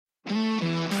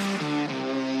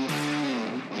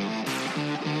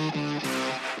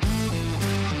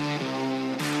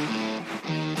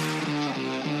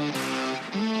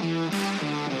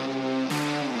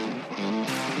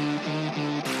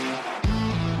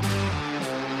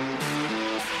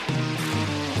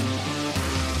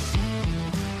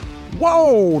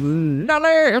Whoa,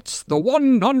 Nelly, it's the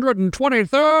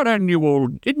 123rd Annual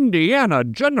Indiana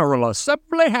General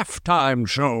Assembly Halftime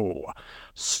Show,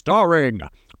 starring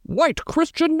white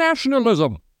Christian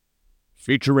nationalism,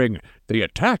 featuring the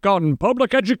attack on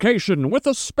public education with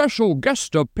a special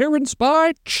guest appearance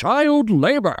by child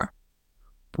labor.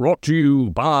 Brought to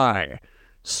you by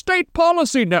State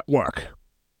Policy Network,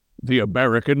 the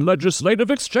American Legislative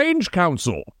Exchange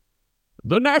Council,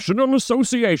 the National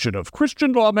Association of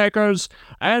Christian Lawmakers,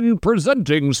 and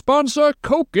presenting sponsor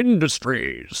Koch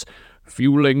Industries,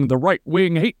 fueling the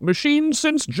right-wing hate machine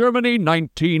since Germany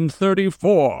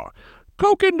 1934.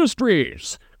 Koch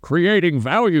Industries, creating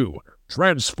value,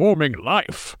 transforming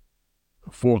life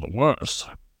for the worse.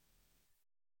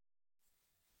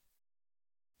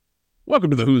 Welcome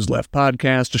to the Who's Left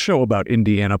podcast, a show about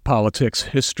Indiana politics,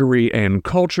 history, and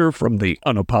culture from the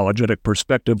unapologetic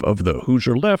perspective of the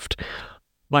Hoosier left.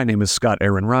 My name is Scott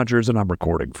Aaron Rogers, and I'm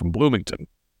recording from Bloomington.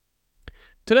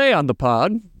 Today on the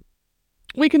pod,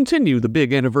 we continue the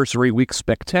big anniversary week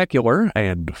spectacular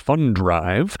and fun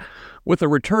drive with a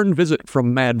return visit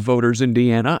from Mad Voters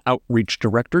Indiana Outreach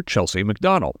Director Chelsea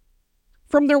McDonald.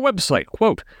 From their website,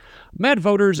 quote, Mad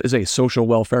Voters is a social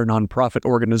welfare nonprofit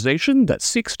organization that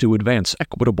seeks to advance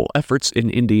equitable efforts in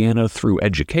Indiana through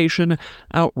education,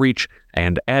 outreach,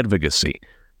 and advocacy,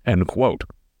 end quote.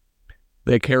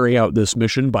 They carry out this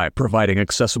mission by providing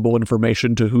accessible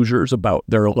information to Hoosiers about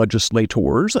their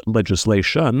legislators,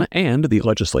 legislation, and the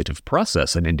legislative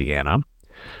process in Indiana,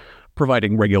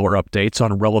 providing regular updates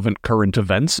on relevant current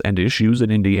events and issues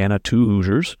in Indiana to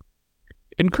Hoosiers,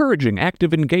 encouraging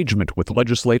active engagement with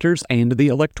legislators and the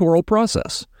electoral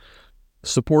process,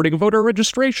 supporting voter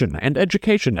registration and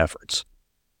education efforts,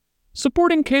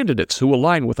 supporting candidates who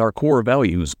align with our core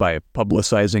values by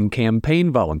publicizing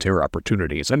campaign volunteer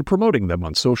opportunities and promoting them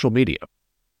on social media,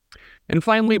 and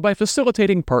finally by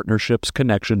facilitating partnerships,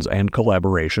 connections, and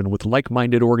collaboration with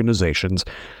like-minded organizations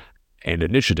and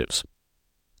initiatives.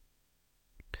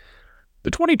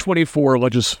 The 2024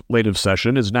 legislative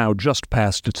session is now just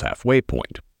past its halfway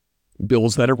point.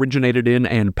 Bills that originated in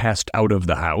and passed out of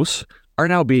the House are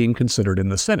now being considered in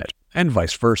the Senate, and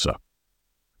vice versa.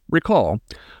 Recall,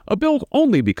 a bill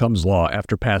only becomes law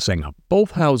after passing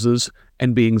both houses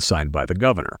and being signed by the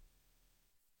governor.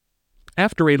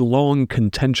 After a long,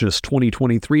 contentious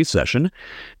 2023 session,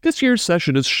 this year's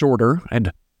session is shorter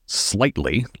and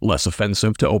slightly less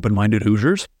offensive to open-minded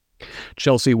Hoosiers.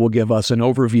 Chelsea will give us an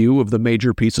overview of the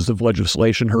major pieces of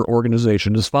legislation her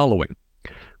organization is following.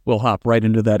 We'll hop right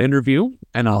into that interview,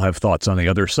 and I'll have thoughts on the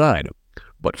other side.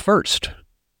 But first,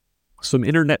 some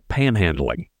internet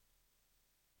panhandling.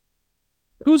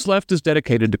 Who's Left is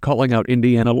dedicated to calling out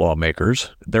Indiana lawmakers,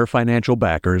 their financial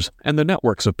backers, and the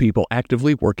networks of people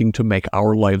actively working to make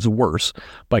our lives worse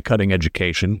by cutting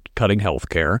education, cutting health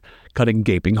care, cutting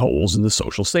gaping holes in the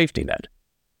social safety net.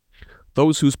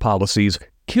 Those whose policies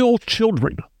kill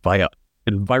children via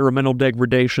environmental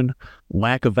degradation,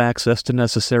 lack of access to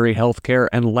necessary health care,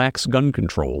 and lax gun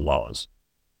control laws.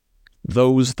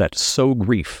 Those that sow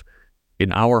grief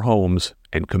in our homes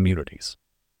and communities.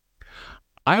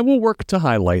 I will work to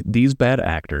highlight these bad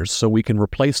actors so we can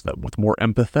replace them with more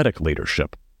empathetic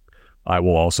leadership. I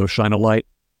will also shine a light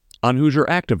on Hoosier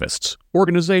activists,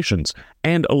 organizations,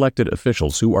 and elected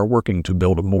officials who are working to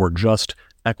build a more just,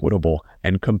 equitable,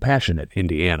 and compassionate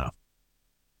Indiana.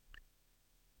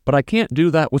 But I can't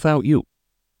do that without you.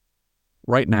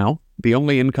 Right now, the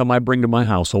only income I bring to my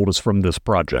household is from this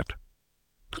project.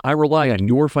 I rely on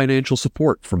your financial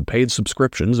support from paid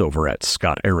subscriptions over at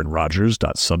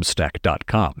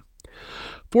scottaaronrogers.substack.com.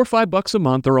 For $5 a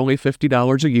month or only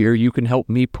 $50 a year, you can help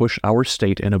me push our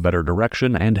state in a better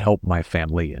direction and help my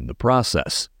family in the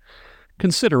process.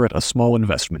 Consider it a small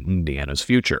investment in Indiana's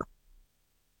future.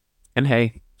 And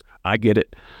hey, I get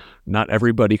it. Not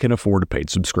everybody can afford a paid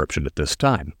subscription at this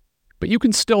time, but you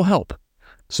can still help.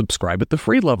 Subscribe at the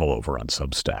free level over on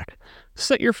Substack.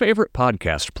 Set your favorite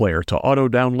podcast player to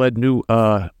auto-download new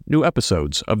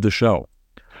episodes of the show.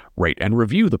 Rate and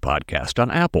review the podcast on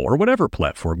Apple or whatever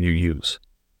platform you use.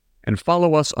 And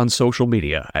follow us on social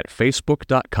media at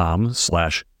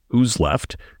facebook.com/who's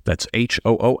left. That's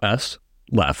HOOS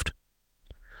left.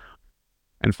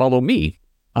 And follow me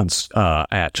on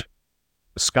at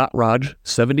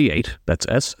ScottRog78, that's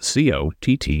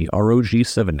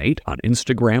SCOTTROG78 on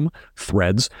Instagram,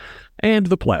 Threads, and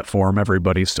the platform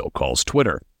everybody still calls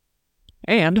Twitter.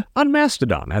 And on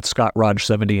Mastodon at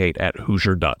ScottRog78 at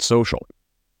Hoosier.social.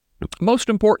 Most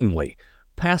importantly,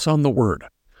 pass on the word.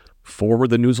 Forward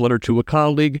the newsletter to a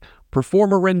colleague.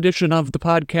 Perform a rendition of the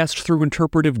podcast through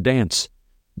interpretive dance.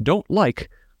 Don't like,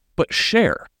 but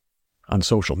share on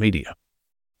social media.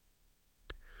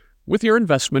 With your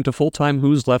investment, a full-time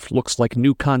Who's Left looks like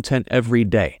new content every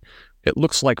day. It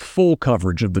looks like full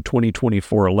coverage of the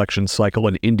 2024 election cycle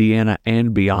in Indiana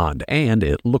and beyond, and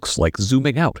it looks like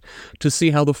zooming out to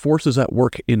see how the forces at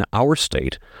work in our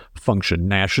state function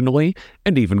nationally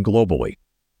and even globally.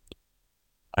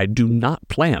 I do not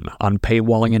plan on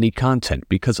paywalling any content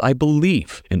because I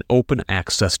believe in open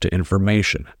access to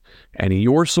information, and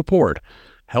your support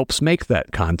helps make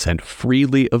that content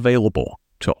freely available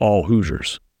to all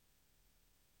Hoosiers.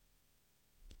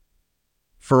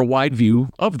 For a wide view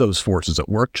of those forces at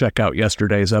work, check out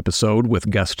yesterday's episode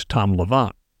with guest Tom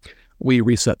Levant. We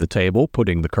reset the table,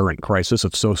 putting the current crisis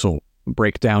of social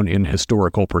breakdown in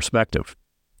historical perspective.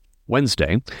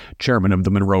 Wednesday, Chairman of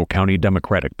the Monroe County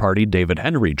Democratic Party David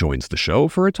Henry joins the show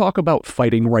for a talk about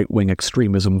fighting right-wing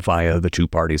extremism via the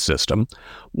two-party system,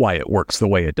 why it works the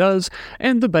way it does,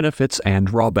 and the benefits and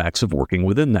drawbacks of working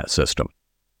within that system.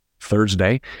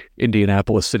 Thursday,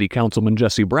 Indianapolis City Councilman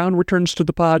Jesse Brown returns to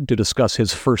the pod to discuss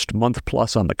his first month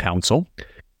plus on the council,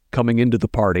 coming into the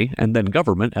party and then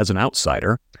government as an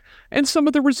outsider, and some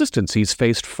of the resistance he's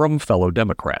faced from fellow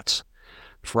Democrats.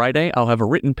 Friday, I'll have a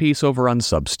written piece over on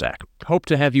Substack. Hope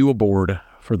to have you aboard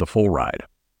for the full ride.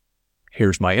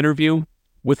 Here's my interview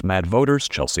with Mad Voters'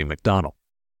 Chelsea McDonell.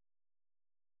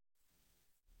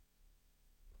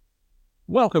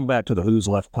 Welcome back to the Who's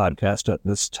Left podcast. At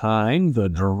this time, the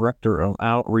Director of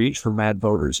Outreach for Mad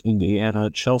Voters Indiana,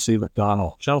 Chelsea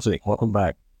McDonell. Chelsea, welcome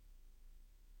back.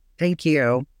 Thank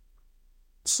you.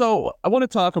 So, I want to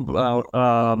talk about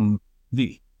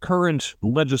the current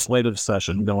legislative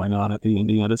session going on at the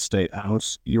Indiana State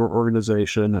House. Your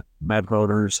organization, Mad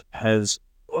Voters, has,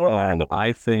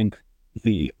 I think,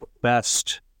 the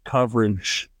best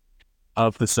coverage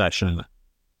of the session.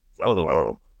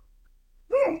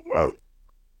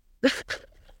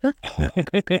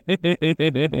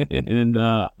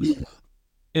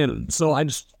 and so I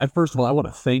first of all, I want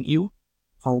to thank you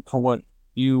for what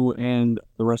you and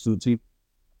the rest of the team.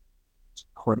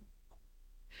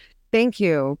 Thank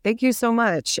you. Thank you so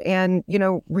much. And,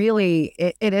 really,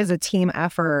 it is a team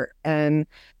effort. And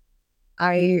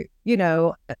I've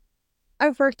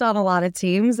worked on a lot of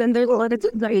teams, and there's a lot of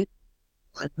teams,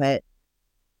 but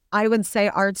I would say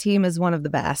our team is one of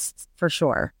the best, for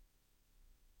sure.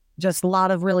 Just a lot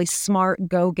of really smart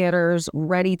go-getters,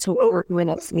 ready to work when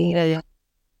it's needed.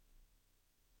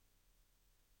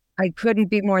 I couldn't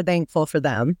be more thankful for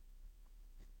them.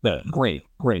 Great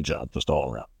job, just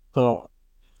all around. So,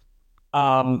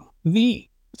 the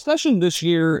session this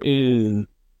year is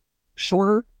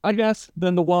shorter, I guess,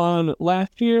 than the one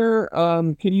last year.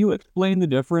 Can you explain the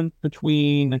difference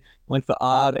between like the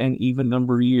odd and even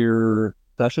number year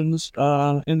sessions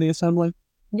in the Assembly?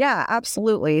 Yeah,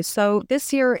 absolutely. So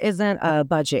this year isn't a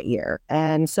budget year.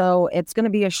 And so it's going to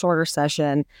be a shorter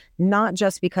session, not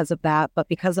just because of that, but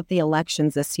because of the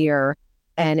elections this year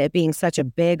and it being such a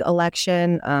big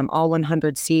election. All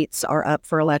 100 seats are up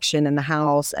for election in the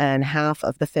House and half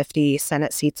of the 50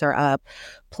 Senate seats are up,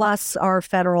 plus our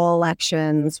federal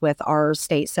elections with our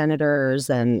state senators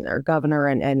and our governor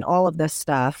and all of this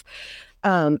stuff.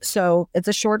 So it's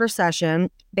a shorter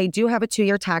session. They do have a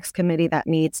 2-year tax committee that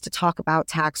meets to talk about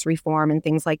tax reform and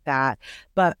things like that,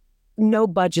 but no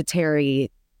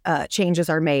budgetary changes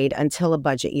are made until a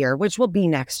budget year, which will be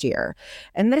next year.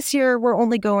 And this year, we're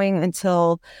only going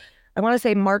until, I want to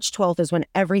say March 12th is when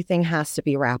everything has to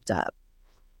be wrapped up.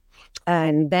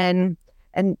 And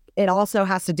it also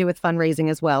has to do with fundraising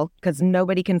as well, because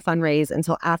nobody can fundraise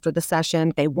until after the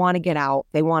session. They want to get out.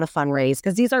 They want to fundraise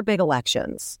because these are big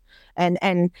elections.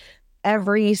 And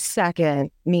every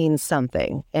second means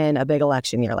something in a big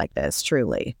election year like this,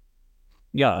 truly.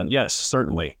 Yeah, yes,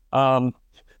 certainly.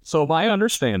 So my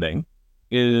understanding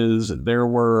is there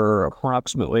were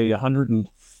approximately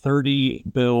 130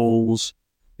 bills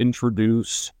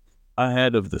introduced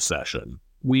ahead of the session.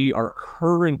 We are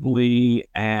currently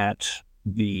at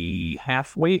the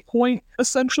halfway point,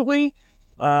 essentially.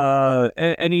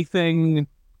 Anything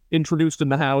introduced in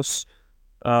the House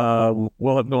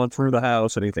will have gone through the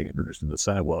House. Anything introduced in the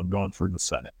Senate will have gone through the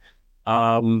Senate.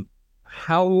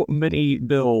 How many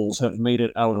bills have made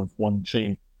it out of one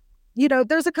chamber?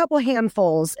 There's a couple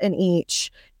handfuls in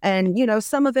each. And,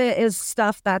 some of it is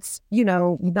stuff that's,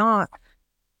 not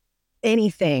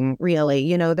anything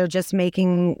really. They're just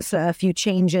making a few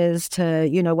changes to,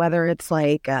 whether it's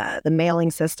like the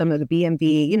mailing system or the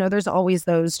BMV. There's always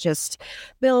those just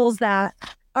bills that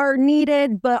are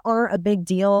needed but aren't a big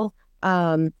deal.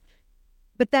 But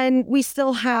then we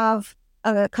still have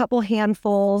a couple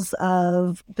handfuls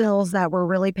of bills that we're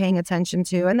really paying attention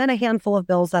to, and then a handful of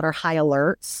bills that are high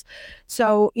alerts.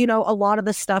 So, a lot of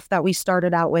the stuff that we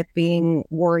started out with being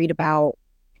worried about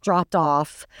dropped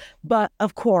off. But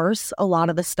of course, a lot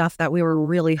of the stuff that we were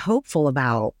really hopeful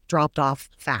about dropped off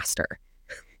faster.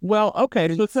 Well,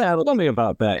 okay, so tell me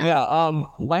about that. Yeah,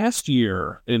 last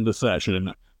year in the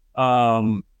session,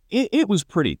 it was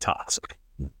pretty toxic,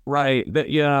 right? That,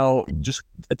 just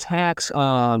attacks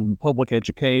on public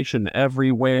education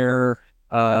everywhere.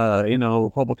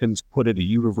 Republicans put in a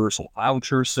universal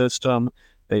voucher system.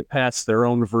 They passed their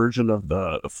own version of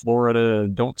the Florida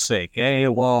Don't Say Gay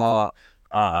law.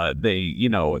 They,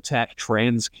 attack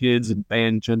trans kids and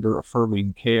ban gender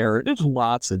affirming care. There's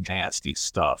lots of nasty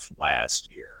stuff last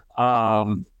year.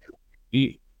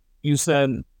 You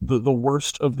said the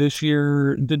worst of this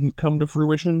year didn't come to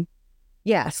fruition?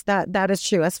 Yes, that is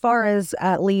true. As far as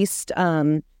at least,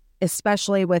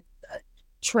 especially with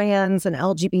trans and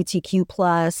LGBTQ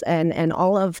plus and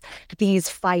all of these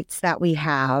fights that we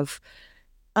have,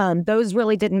 those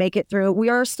really didn't make it through. We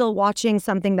are still watching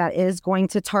something that is going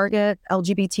to target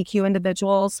LGBTQ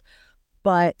individuals,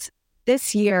 but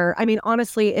this year, I mean,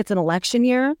 honestly, it's an election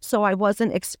year, so I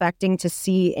wasn't expecting to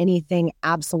see anything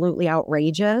absolutely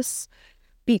outrageous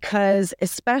because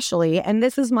especially, and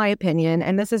this is my opinion,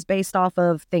 and this is based off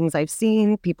of things I've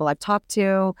seen, people I've talked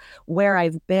to, where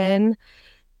I've been,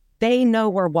 they know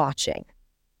we're watching.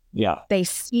 Yeah. They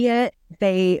see it.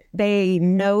 They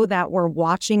know that we're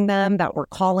watching them, that we're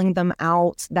calling them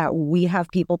out, that we have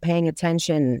people paying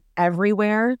attention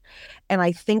everywhere. And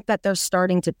I think that they're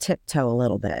starting to tiptoe a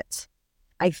little bit.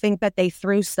 I think that they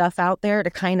threw stuff out there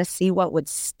to kind of see what would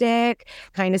stick,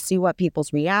 kind of see what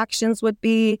people's reactions would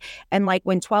be. And like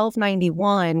when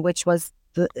 1291, which was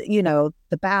the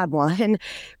bad one,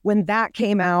 when that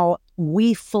came out,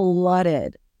 we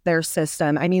flooded their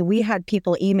system. I mean, we had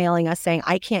people emailing us saying,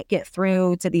 I can't get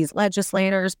through to these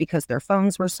legislators because their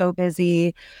phones were so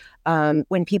busy.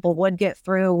 When people would get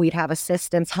through, we'd have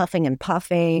assistants huffing and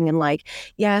puffing and like,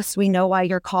 yes, we know why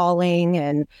you're calling.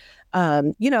 And,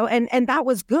 and that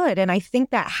was good. And I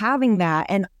think that having that,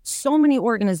 and so many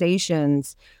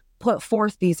organizations put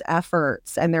forth these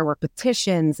efforts, and there were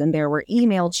petitions and there were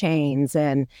email chains.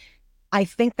 And I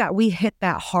think that we hit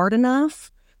that hard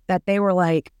enough that they were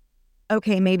like,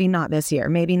 okay, maybe not this year,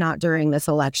 maybe not during this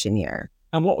election year.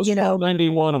 And what was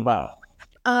 1291 about?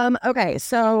 Okay,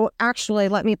 so actually,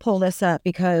 let me pull this up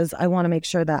because I want to make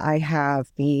sure that I have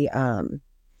the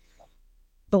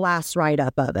last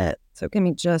write-up of it. So give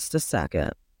me just a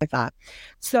second. I thought.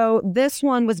 So this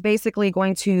one was basically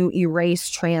going to erase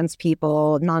trans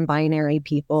people, non-binary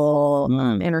people,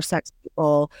 intersex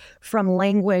people from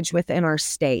language within our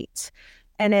state.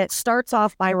 And it starts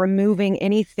off by removing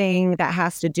anything that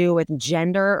has to do with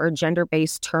gender or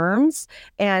gender-based terms,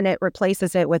 and it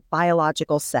replaces it with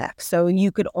biological sex. So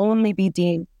you could only be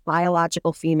deemed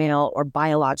biological female or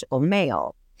biological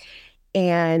male.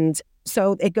 And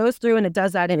so it goes through and it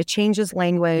does that, and it changes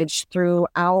language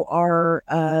throughout our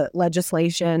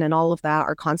legislation and all of that,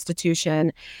 our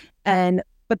constitution.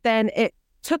 But then it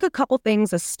took a couple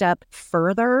things a step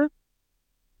further.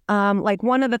 Like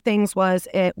one of the things was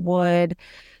it would,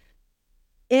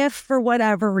 if for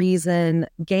whatever reason,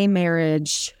 gay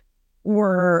marriage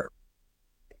were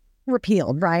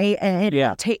repealed, right?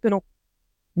 And taken,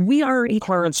 we already...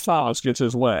 Clarence Thomas gets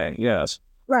his way, yes.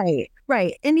 Right.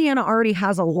 Indiana already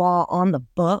has a law on the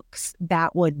books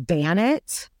that would ban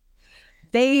it.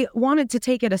 They wanted to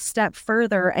take it a step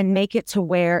further and make it to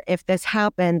where if this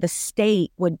happened, the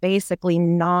state would basically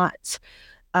not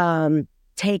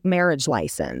take marriage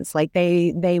license. Like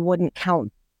they wouldn't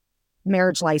count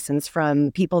marriage license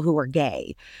from people who were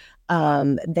gay.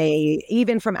 They,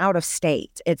 even from out of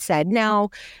state, it said. Now,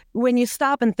 when you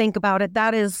stop and think about it,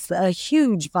 that is a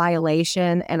huge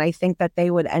violation. And I think that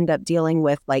they would end up dealing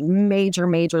with like major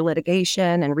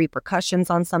litigation and repercussions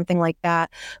on something like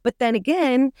that. But then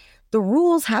again, the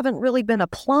rules haven't really been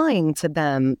applying to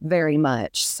them very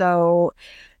much. So,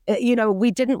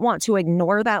 we didn't want to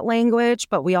ignore that language,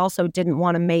 but we also didn't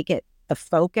want to make it the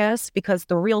focus, because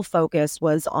the real focus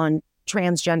was on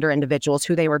transgender individuals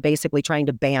who they were basically trying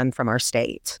to ban from our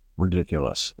state.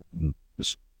 Ridiculous.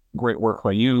 Just great work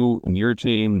by you and your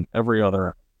team, every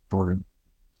other board.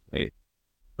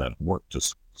 That work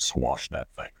just squashed that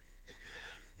thing.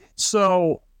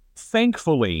 So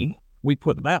thankfully, we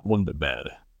put that one to bed.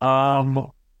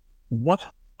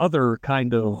 What other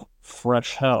kind of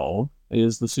fresh hell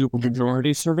is the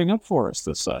supermajority serving up for us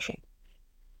this session?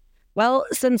 Well,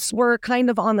 since we're kind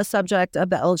of on the subject of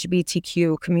the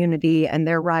LGBTQ community and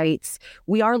their rights,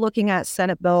 we are looking at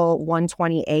Senate Bill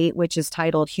 128, which is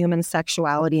titled Human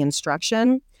Sexuality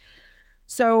Instruction.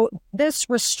 So this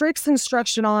restricts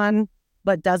instruction on,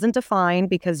 but doesn't define,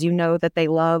 because you know that they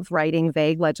love writing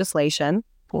vague legislation,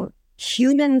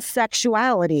 human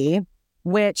sexuality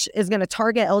which is going to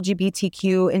target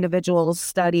LGBTQ individuals,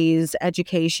 studies,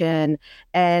 education,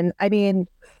 and I mean,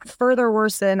 further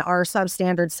worsen our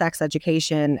substandard sex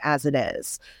education as it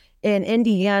is. In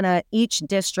Indiana, each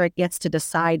district gets to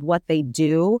decide what they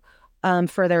do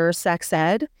for their sex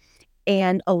ed.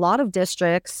 And a lot of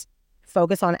districts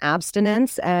focus on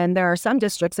abstinence. And there are some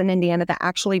districts in Indiana that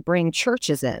actually bring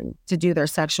churches in to do their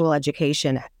sexual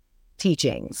education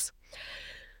teachings.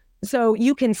 So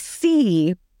you can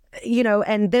see,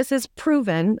 and this is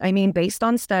proven, I mean, based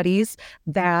on studies,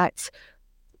 that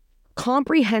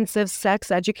comprehensive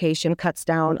sex education cuts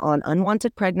down on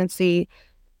unwanted pregnancy,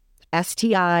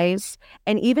 STIs,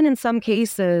 and even in some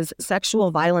cases,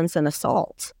 sexual violence and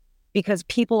assault, because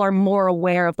people are more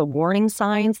aware of the warning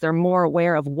signs. They're more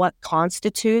aware of what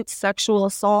constitutes sexual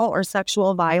assault or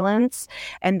sexual violence,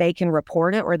 and they can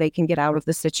report it or they can get out of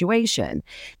the situation.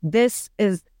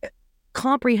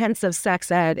 Comprehensive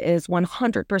sex ed is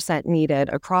 100% needed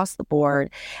across the board,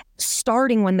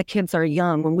 starting when the kids are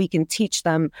young, when we can teach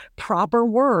them proper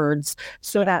words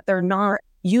so that they're not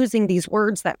using these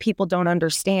words that people don't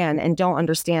understand and don't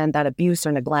understand that abuse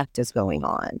or neglect is going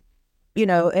on.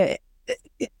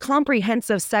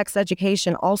 Comprehensive sex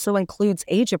education also includes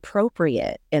age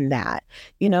appropriate in that.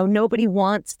 Nobody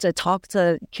wants to talk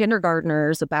to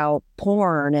kindergartners about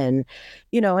porn and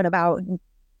about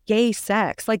gay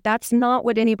sex. Like, that's not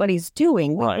what anybody's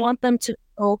doing. We want them to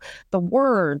know the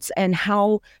words and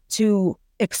how to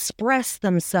express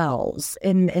themselves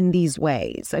in these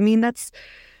ways. I mean, that's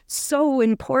so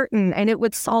important, and it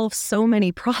would solve so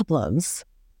many problems.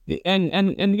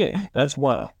 And yeah, that's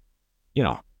what,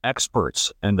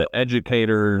 experts and the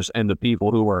educators and the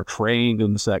people who are trained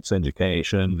in sex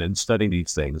education and study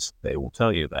these things, they will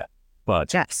tell you that.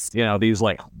 But, yes, these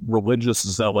like religious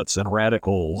zealots and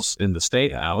radicals in the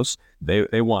state house,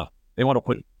 they want to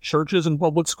put churches and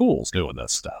public schools doing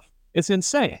this stuff. It's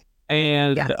insane.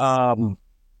 And yes.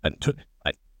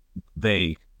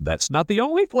 That's not the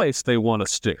only place they want to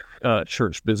stick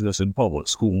church business in public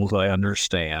schools, I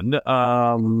understand.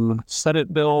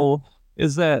 Senate bill,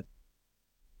 is that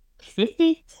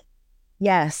 50?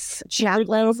 Yes.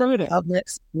 Chaplains in public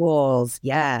schools.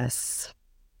 Yes.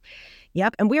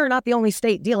 Yep. And we are not the only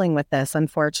state dealing with this,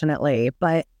 unfortunately.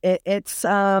 But it's,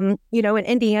 in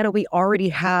Indiana, we already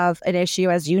have an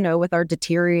issue, as you know, with our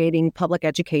deteriorating public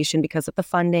education because of the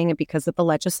funding and because of the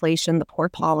legislation, the poor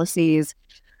policies.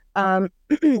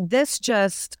 This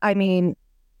just,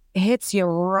 hits you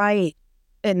right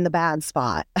in the bad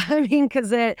spot.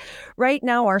 Because right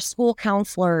now our school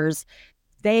counselors,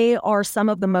 they are some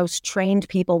of the most trained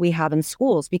people we have in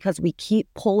schools because we keep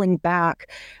pulling back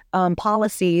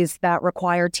policies that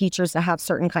require teachers to have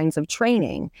certain kinds of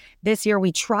training. This year,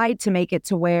 we tried to make it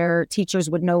to where teachers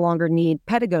would no longer need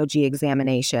pedagogy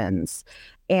examinations.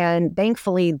 And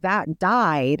thankfully, that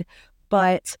died.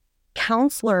 But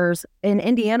counselors in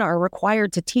Indiana are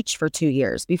required to teach for 2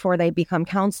 years before they become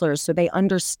counselors, so they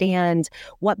understand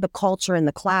what the culture in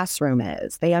the classroom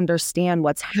is. They understand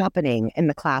what's happening in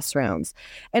the classrooms.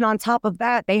 And on top of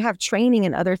that, they have training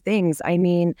in other things.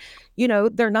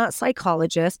 They're not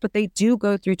psychologists, but they do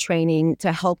go through training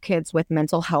to help kids with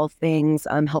mental health things,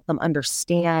 help them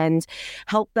understand,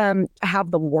 help them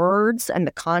have the words and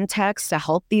the context to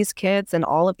help these kids in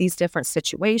all of these different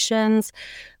situations.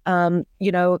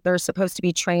 There's supposed to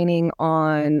be training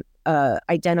on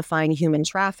identifying human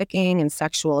trafficking and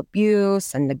sexual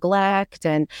abuse and neglect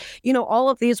and, all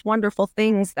of these wonderful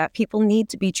things that people need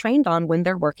to be trained on when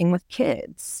they're working with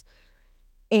kids.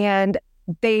 And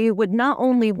they would not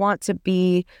only want to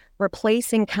be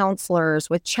replacing counselors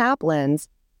with chaplains,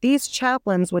 these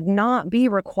chaplains would not be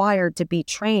required to be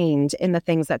trained in the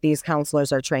things that these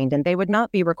counselors are trained in. They would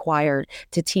not be required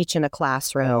to teach in a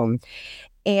classroom.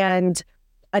 And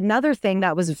another thing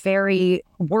that was very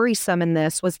worrisome in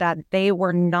this was that they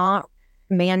were not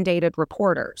mandated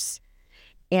reporters.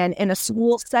 And in a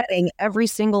school setting, every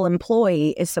single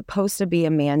employee is supposed to be a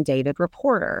mandated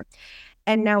reporter.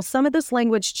 And now some of this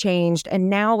language changed, and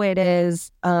now it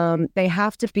is they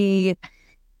have to be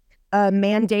a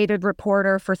mandated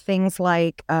reporter for things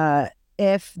like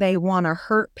if they want to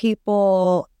hurt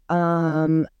people,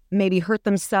 maybe hurt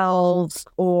themselves,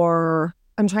 or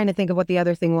I'm trying to think of what the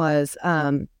other thing was.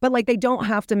 But like they don't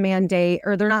have to mandate,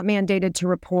 or they're not mandated to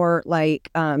report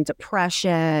like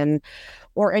depression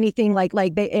or anything like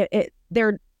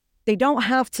they don't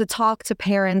have to talk to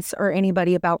parents or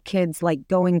anybody about kids like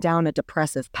going down a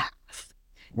depressive path.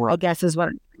 Right. I guess is what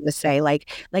I'm trying to say. Like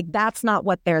that's not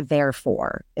what they're there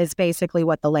for, is basically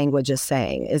what the language is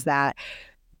saying, is that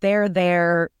they're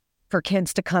there for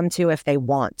kids to come to if they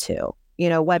want to.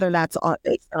 whether that's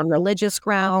based on religious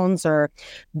grounds or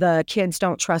the kids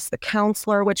don't trust the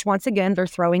counselor, which once again, they're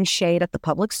throwing shade at the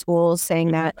public schools,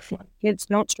 saying that kids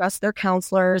don't trust their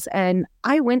counselors. And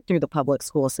I went through the public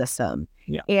school system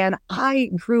and I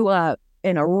grew up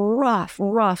in a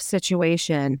rough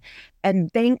situation.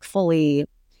 And thankfully,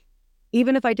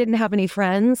 even if I didn't have any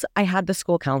friends, I had the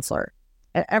school counselor.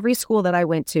 At every school that I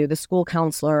went to, the school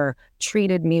counselor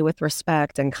treated me with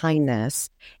respect and kindness.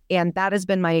 And that has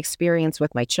been my experience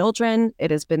with my children.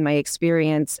 It has been my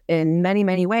experience in many,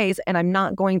 many ways. And I'm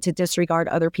not going to disregard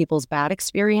other people's bad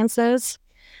experiences,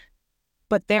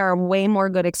 but there are way more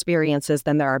good experiences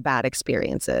than there are bad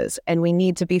experiences. And we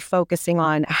need to be focusing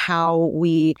on how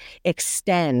we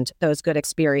extend those good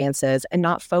experiences and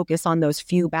not focus on those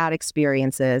few bad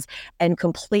experiences and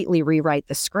completely rewrite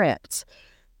the script.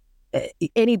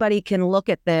 Anybody can look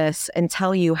at this and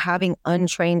tell you having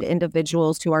untrained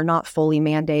individuals who are not fully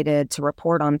mandated to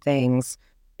report on things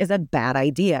is a bad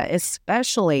idea,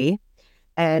 especially,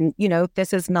 and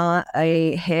this is not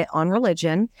a hit on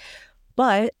religion,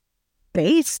 but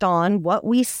based on what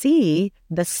we see,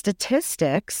 the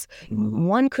statistics,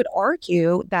 one could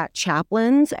argue that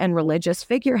chaplains and religious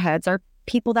figureheads are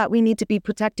people that we need to be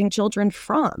protecting children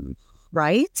from,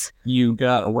 right? You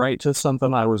got right to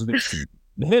something I was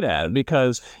hit at,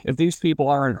 because if these people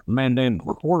aren't mandated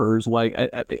reporters, like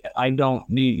I don't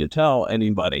need to tell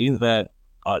anybody that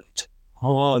a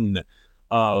ton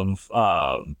of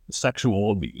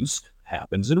sexual abuse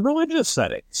happens in religious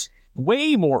settings,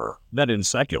 way more than in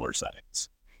secular settings.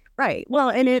 Right. Well,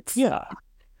 and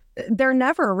they're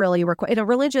never really in a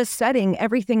religious setting.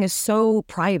 Everything is so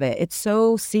private. It's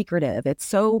so secretive. It's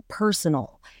so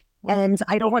personal. And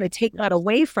I don't want to take that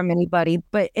away from anybody,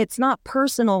 but it's not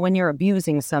personal when you're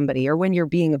abusing somebody or when you're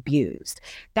being abused.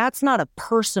 That's not a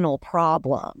personal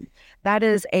problem. That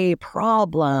is a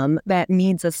problem that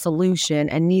needs a solution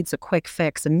and needs a quick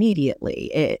fix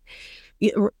immediately.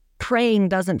 Praying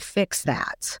doesn't fix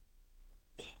that.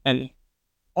 And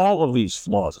all of these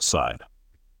flaws aside,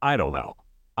 I don't know.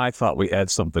 I thought we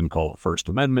had something called the First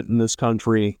Amendment in this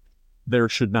country. There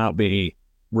should not be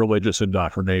religious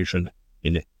indoctrination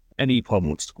in any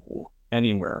public school,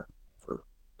 anywhere,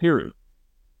 period.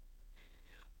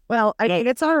 Well, I mean,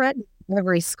 it's already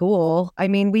every school. I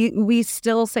mean, we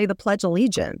still say the Pledge of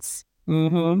Allegiance.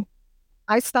 Mm-hmm.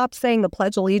 I stopped saying the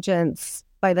Pledge of Allegiance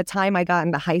by the time I got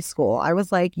into high school. I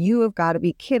was like, you have got to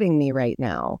be kidding me right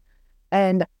now.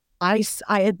 And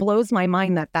it blows my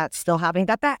mind that that's still happening,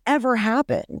 that ever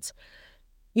happened,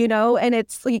 and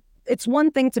it's like, it's one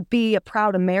thing to be a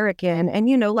proud American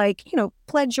and,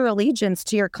 pledge your allegiance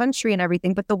to your country and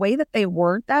everything. But the way that they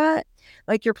word that,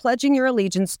 like you're pledging your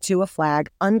allegiance to a flag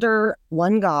under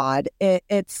one God,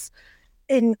 it's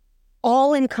an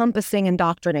all-encompassing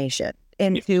indoctrination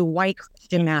into white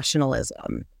Christian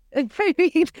nationalism.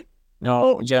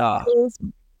 No, yeah.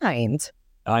 Mind.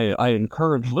 I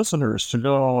encourage listeners to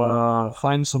go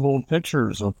find some old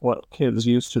pictures of what kids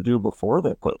used to do before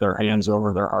they put their hands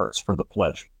over their hearts for the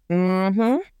pledge.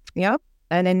 Mm-hmm. Yep.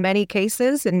 And in many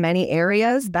cases, in many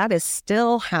areas, that is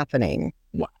still happening.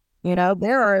 Wow.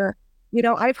 There are,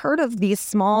 I've heard of these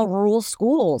small rural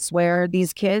schools where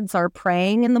these kids are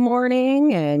praying in the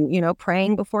morning and,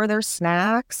 praying before their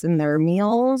snacks and their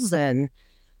meals. And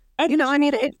they could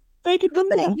do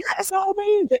that. Yes, I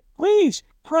mean, please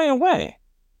pray away.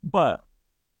 But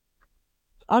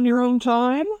on your own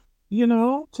time,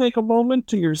 take a moment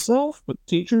to yourself. But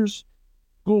teachers,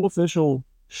 school officials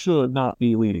should not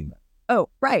be leading that. Oh,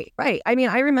 right. I mean,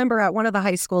 I remember at one of the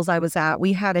high schools I was at,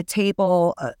 we had a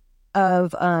table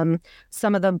of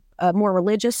some of the more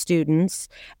religious students,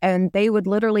 and they would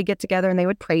literally get together and they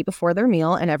would pray before their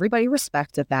meal, and everybody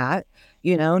respected that.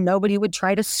 Nobody would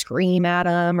try to scream at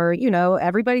them or,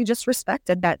 everybody just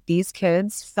respected that these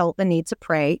kids felt the need to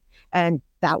pray, and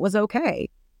that was okay.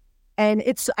 And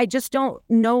I just don't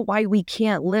know why we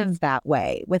can't live that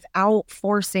way without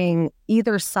forcing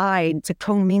either side to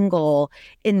commingle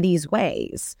in these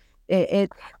ways. The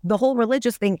whole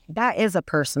religious thing, that is a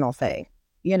personal thing,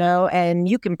 and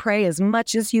you can pray as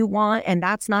much as you want, and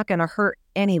that's not going to hurt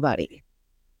anybody.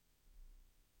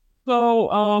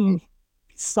 So,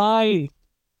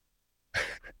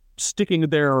 sticking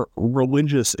their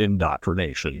religious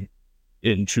indoctrination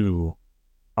into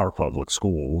our public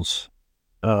schools,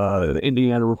 the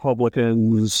Indiana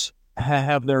Republicans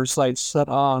have their sights set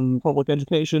on public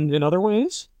education in other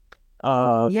ways.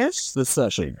 Yes. This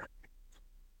session,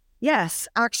 Yes,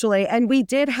 actually. And we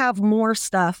did have more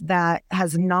stuff that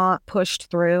has not pushed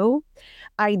through.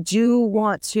 I do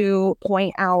want to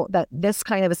point out that this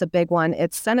kind of is a big one.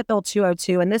 It's Senate Bill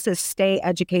 202, and this is state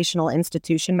educational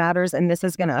institution matters, and this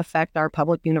is going to affect our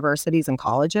public universities and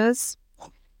colleges.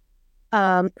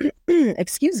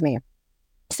 Excuse me.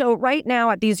 So right now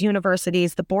at these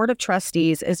universities, the Board of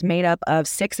Trustees is made up of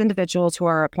 6 individuals who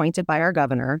are appointed by our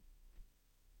governor,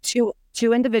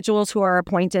 two individuals who are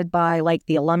appointed by like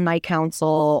the Alumni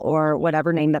Council or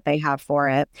whatever name that they have for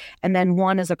it, and then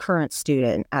 1 is a current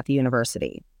student at the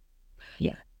university.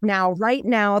 Yeah. Now, right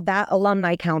now, that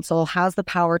Alumni Council has the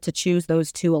power to choose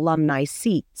those 2 alumni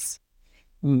seats.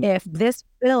 If this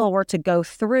bill were to go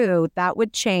through, that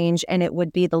would change, and it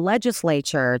would be the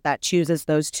legislature that chooses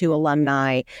those 2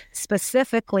 alumni,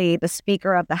 specifically the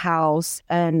Speaker of the House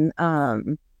and,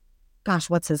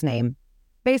 what's his name?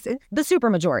 The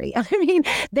supermajority. I mean,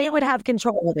 they would have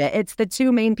control of it. It's the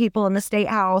 2 main people in the state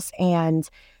house, and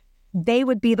they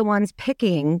would be the ones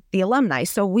picking the alumni.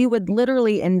 So we would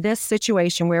literally, in this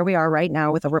situation where we are right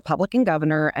now with a Republican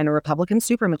governor and a Republican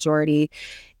supermajority,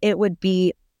 it would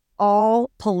be all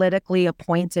politically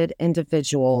appointed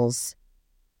individuals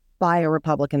by a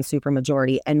Republican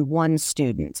supermajority and 1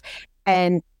 student.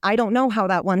 And I don't know how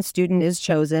that 1 student is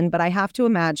chosen, but I have to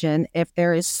imagine if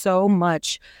there is so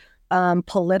much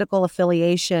political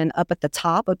affiliation up at the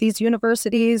top of these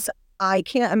universities, I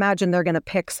can't imagine they're going to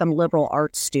pick some liberal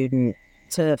arts student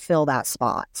to fill that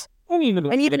spot. And even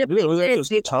if they did,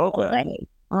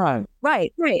 right,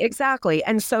 exactly.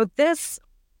 And so this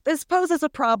poses a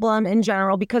problem in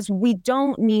general because we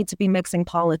don't need to be mixing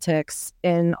politics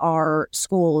in our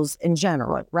schools in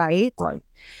general, right? Right.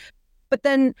 But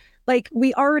then, like,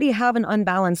 we already have an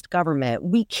unbalanced government.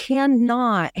 We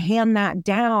cannot hand that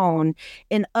down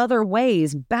in other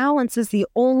ways. Balance is the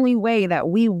only way that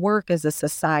we work as a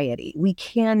society. We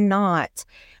cannot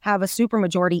have a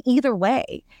supermajority either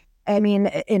way. I mean,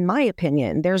 in my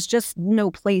opinion, there's just no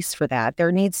place for that.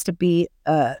 There needs to be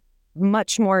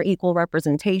much more equal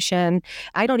representation.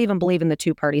 I don't even believe in the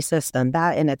 2-party system.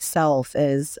 That in itself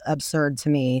is absurd to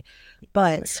me.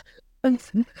 But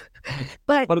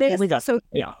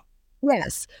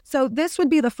yes. So this would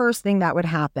be the first thing that would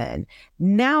happen.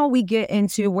 Now we get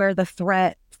into where the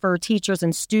threat for teachers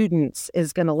and students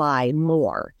is going to lie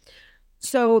more.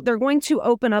 So they're going to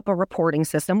open up a reporting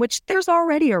system, which there's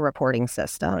already a reporting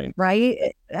system,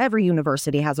 right? Every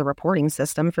university has a reporting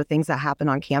system for things that happen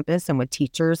on campus and with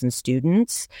teachers and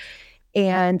students.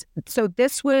 And so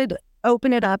this would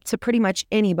open it up to pretty much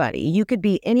anybody. You could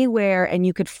be anywhere and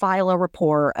you could file a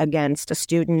report against a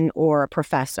student or a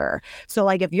professor. So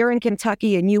like if you're in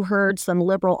Kentucky and you heard some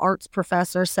liberal arts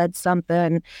professor said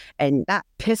something and that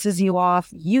pisses you off,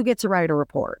 you get to write a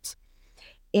report.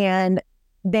 And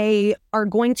they are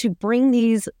going to bring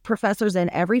these professors in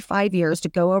every 5 years to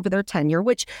go over their tenure,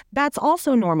 which that's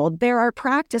also normal. There are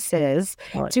practices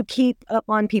to keep up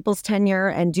on people's tenure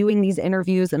and doing these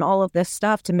interviews and all of this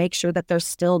stuff to make sure that they're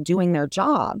still doing their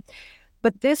job.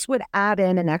 But this would add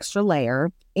in an extra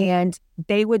layer, and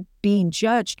they would be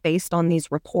judged based on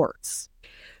these reports.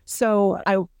 So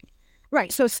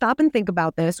so stop and think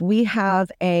about this. We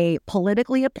have a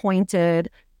politically appointed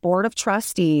Board of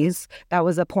Trustees that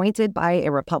was appointed by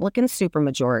a Republican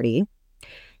supermajority.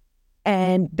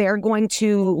 And they're going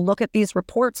to look at these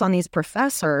reports on these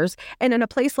professors. And in a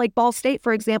place like Ball State,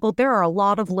 for example, there are a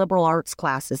lot of liberal arts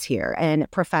classes here and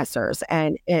professors,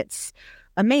 and it's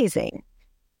amazing.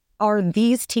 Are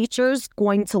these teachers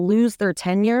going to lose their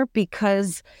tenure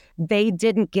because they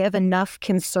didn't give enough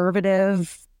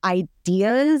conservative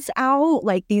ideas out?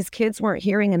 Like these kids weren't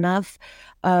hearing enough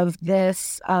of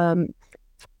this.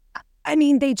 I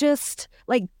mean, they just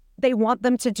they want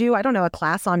them to do, I don't know, a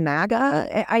class on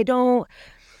MAGA. I don't,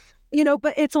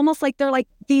 but it's almost like they're like,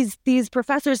 these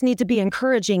professors need to be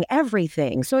encouraging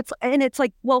everything. So it's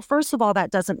like, well, first of all,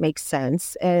 that doesn't make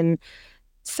sense. And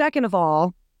second of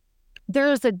all,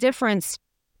 there's a difference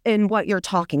in what you're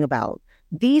talking about.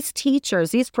 These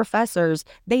teachers, these professors,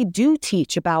 they do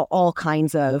teach about all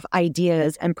kinds of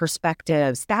ideas and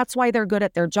perspectives. That's why they're good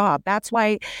at their job. That's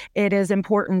why it is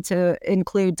important to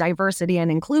include diversity and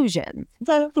inclusion.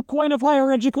 That's the point of higher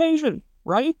education,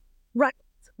 right?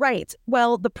 Right.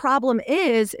 Well, the problem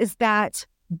is that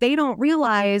they don't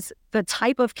realize the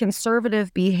type of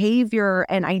conservative behavior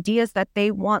and ideas that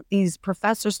they want these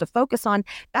professors to focus on.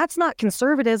 That's not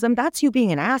conservatism. That's you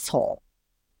being an asshole.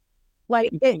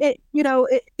 Like, they're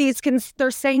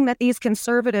saying that these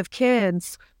conservative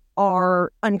kids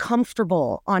are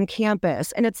uncomfortable on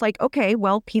campus. And it's like, okay,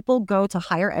 well, people go to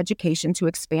higher education to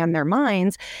expand their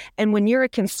minds. And when you're a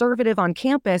conservative on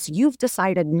campus, you've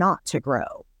decided not to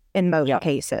grow. in most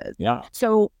cases. Yeah.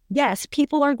 So yes,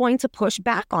 people are going to push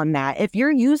back on that. If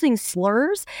you're using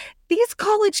slurs, these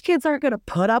college kids aren't going to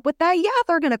put up with that. Yeah,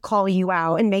 they're going to call you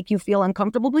out and make you feel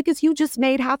uncomfortable because you just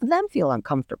made half of them feel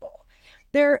uncomfortable.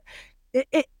 There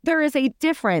is a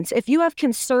difference. If you have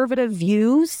conservative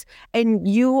views and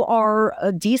you are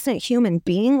a decent human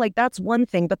being, like that's one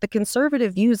thing. But the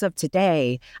conservative views of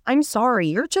today, I'm sorry,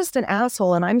 you're just an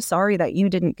asshole. And I'm sorry that you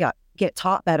didn't get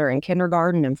taught better in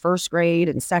kindergarten and first grade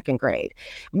and second grade.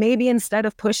 Maybe instead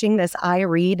of pushing this I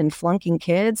read and flunking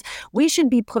kids, we should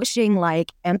be pushing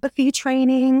like empathy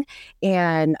training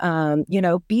and,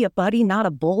 be a buddy, not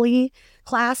a bully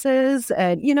classes.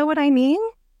 And you know what I mean?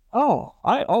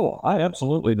 I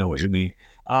absolutely know what you mean.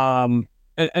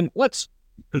 And let's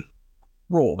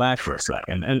roll back for a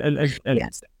second and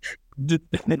Yes.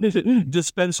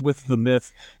 dispense with the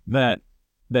myth that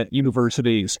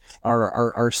universities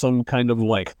are some kind of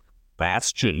like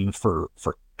bastion for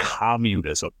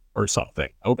communism or something.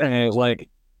 Okay, like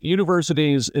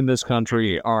universities in this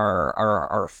country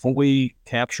are fully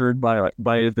captured by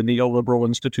the neoliberal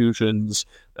institutions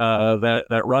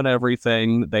that run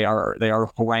everything. They are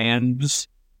lands.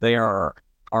 They are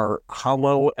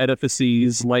hollow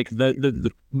edifices. Like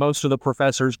the most of the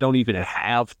professors don't even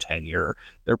have tenure.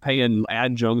 They're paying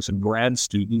adjuncts and grad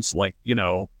students like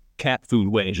cat food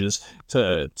wages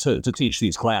to teach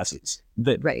these classes.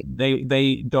 Right.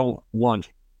 They don't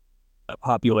want a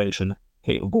population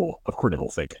capable of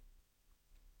critical thinking.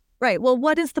 Right. Well,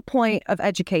 what is the point of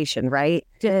education, right?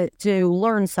 To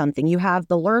learn something. You have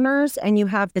the learners and you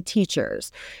have the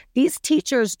teachers. These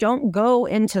teachers don't go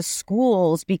into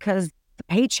schools because the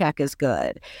paycheck is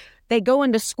good. They go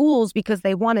into schools because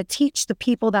they want to teach the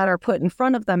people that are put in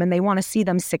front of them and they want to see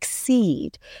them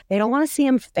succeed. They don't want to see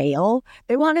them fail.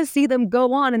 They want to see them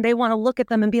go on and they want to look at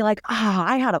them and be like,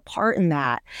 I had a part in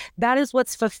that. That is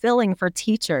what's fulfilling for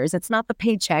teachers. It's not the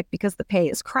paycheck because the pay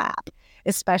is crap,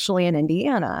 especially in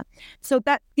Indiana. So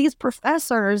that these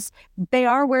professors, they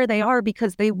are where they are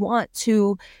because they want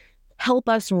to help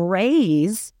us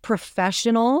raise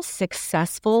professional,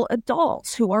 successful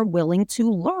adults who are willing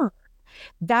to learn.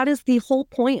 That is the whole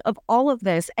point of all of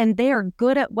this. And they are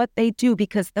good at what they do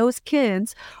because those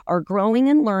kids are growing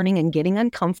and learning and getting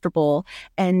uncomfortable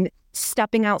and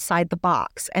stepping outside the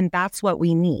box. And that's what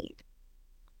we need.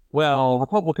 Well,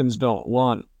 Republicans don't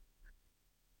want,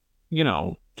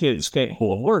 kids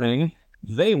capable of learning.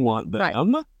 They want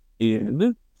them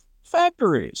in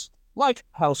factories, like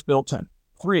House Bill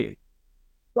 1093.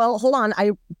 Well, hold on.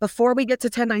 Before we get to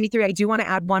 1093, I do want to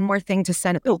add one more thing to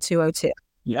Senate Bill 202.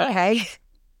 Yeah. Okay.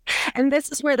 And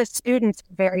this is where the students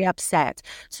are very upset.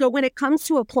 So when it comes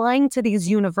to applying to these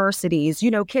universities,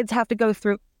 kids have to go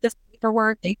through this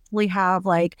paperwork. They usually have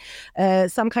like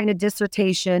some kind of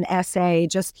dissertation, essay,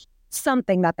 just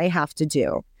something that they have to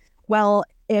do. Well,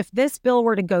 if this bill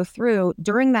were to go through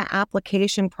during the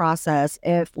application process,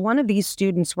 if one of these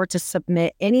students were to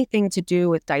submit anything to do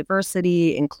with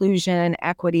diversity, inclusion,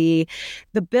 equity,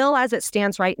 the bill as it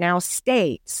stands right now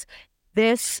states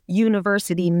this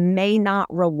university may not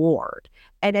reward.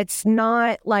 And it's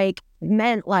not like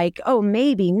meant like, oh,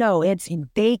 maybe. No, it's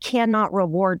they cannot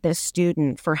reward this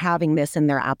student for having this in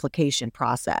their application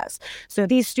process. So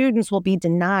these students will be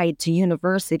denied to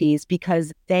universities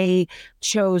because they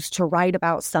chose to write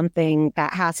about something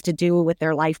that has to do with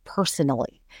their life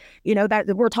personally.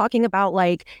 That we're talking about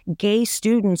like gay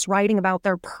students writing about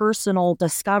their personal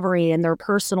discovery and their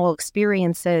personal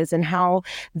experiences and how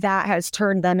that has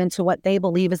turned them into what they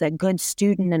believe is a good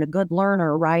student and a good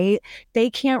learner, right?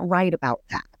 They can't write about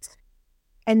that.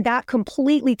 And that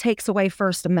completely takes away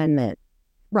First Amendment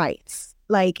rights.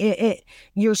 Like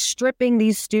you're stripping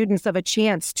these students of a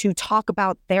chance to talk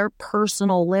about their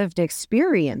personal lived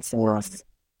experiences.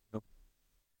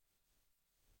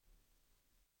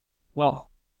 Well,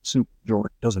 Super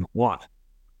George doesn't want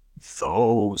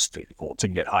those people to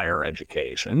get higher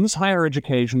educations. Higher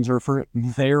educations are for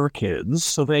their kids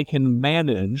so they can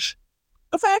manage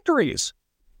the factories.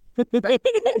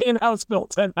 In House Bill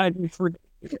 1093.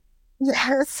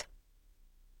 Yes.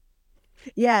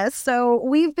 Yes. So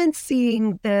we've been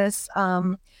seeing this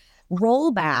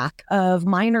rollback of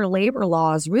minor labor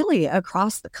laws really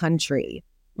across the country.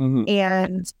 Mm-hmm.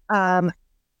 And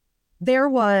there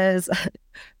was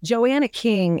Joanna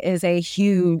King is a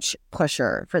huge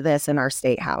pusher for this in our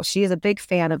state house. She is a big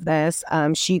fan of this.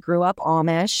 She grew up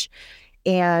Amish.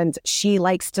 And she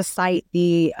likes to cite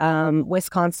the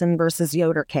Wisconsin versus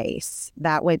Yoder case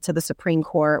that went to the Supreme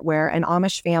Court, where an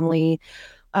Amish family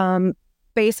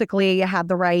basically had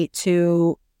the right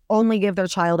to only give their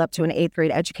child up to an 8th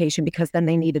grade education because then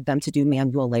they needed them to do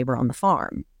manual labor on the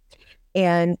farm.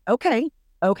 And okay,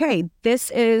 okay,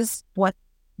 this is what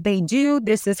they do.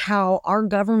 This is how our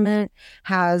government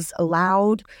has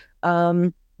allowed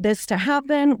this to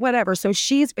happen, whatever. So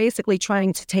she's basically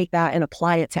trying to take that and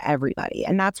apply it to everybody.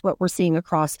 And that's what we're seeing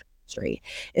across the country,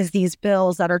 is these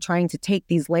bills that are trying to take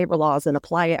these labor laws and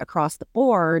apply it across the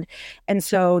board. And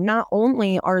so not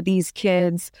only are these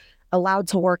kids allowed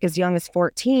to work as young as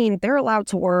 14, they're allowed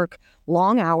to work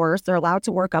long hours. They're allowed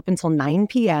to work up until 9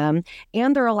 p.m.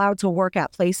 And they're allowed to work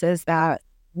at places that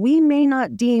we may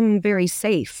not deem very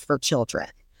safe for children.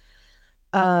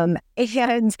 And,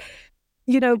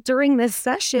 you know, during this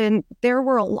session, there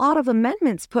were a lot of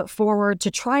amendments put forward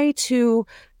to try to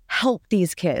help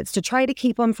these kids, to try to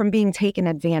keep them from being taken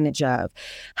advantage of,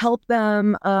 help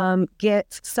them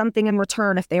get something in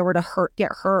return if they were to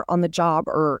get hurt on the job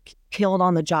or killed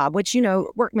on the job, which, you know,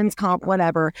 workman's comp,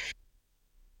 whatever.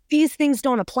 These things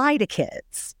don't apply to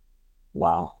kids.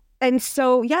 Wow. And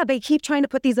so, yeah, they keep trying to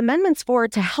put these amendments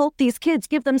forward to help these kids,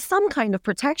 give them some kind of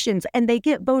protections, and they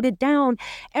get voted down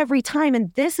every time.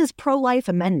 And this is pro-life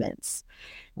amendments.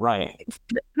 Right.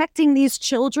 Protecting these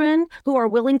children who are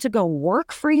willing to go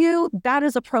work for you, that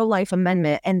is a pro-life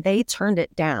amendment, and they turned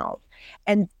it down.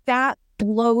 And that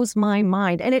blows my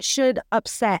mind. And it should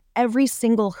upset every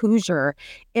single Hoosier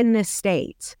in this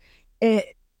state.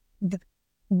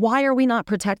 Why are we not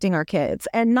protecting our kids?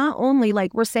 And not only,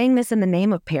 like, we're saying this in the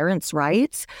name of parents'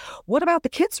 rights. What about the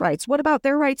kids' rights? What about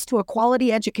their rights to a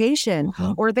quality education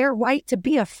or their right to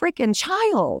be a freaking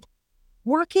child?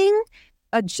 Working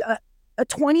a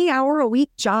 20-hour-a-week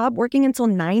job, working until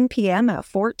 9 p.m. at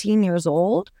 14 years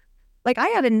old? Like, I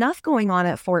had enough going on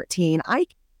at 14.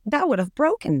 That would have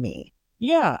broken me.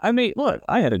 Yeah, I mean, look,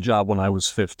 I had a job when I was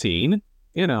 15.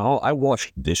 You know, I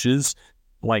washed dishes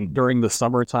like during the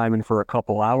summertime and for a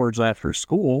couple hours after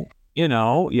school. You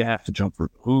know, you have to jump through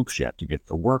hoops. You have to get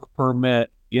the work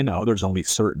permit. You know, there's only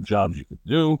certain jobs you can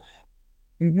do.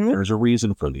 There's a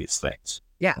reason for these things.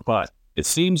 Yeah. But it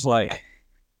seems like,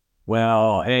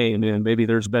 well, hey, man, maybe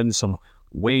there's been some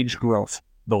wage growth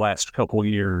the last couple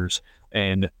years,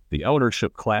 and the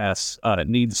ownership class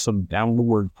needs some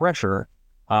downward pressure.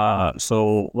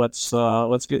 So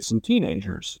let's get some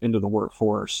teenagers into the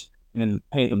workforce and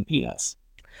pay them peanuts.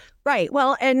 Right.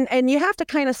 Well, and you have to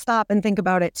kind of stop and think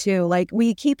about it too. Like,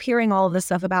 we keep hearing all of this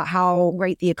stuff about how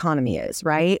great the economy is,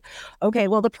 right? Okay,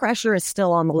 well, the pressure is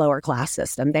still on the lower class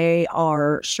system. They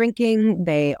are shrinking.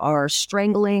 They are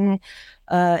strangling.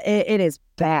 It is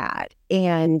bad.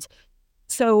 And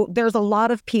so there's a lot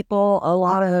of people, a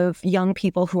lot of young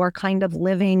people who are kind of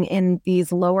living in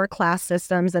these lower class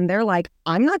systems. And they're like,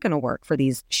 I'm not going to work for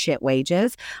these shit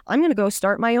wages. I'm going to go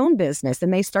start my own business.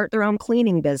 And they start their own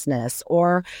cleaning business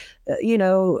or, you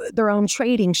know, their own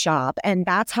trading shop. And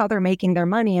that's how they're making their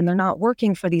money. And they're not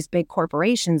working for these big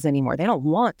corporations anymore. They don't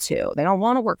want to. They don't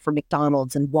want to work for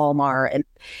McDonald's and Walmart, and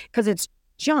because it's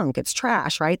junk, it's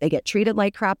trash, right? They get treated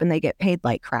like crap and they get paid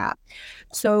like crap.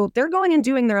 So they're going and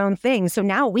doing their own thing. So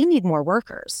now we need more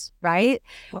workers, right?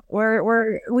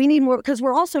 We need more, because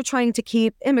we're also trying to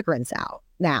keep immigrants out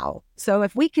now. So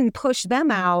if we can push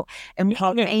them out and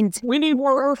we need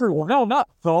more workers. No, not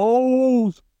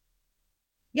those.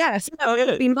 Yes, no, it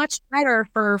would be much better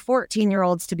for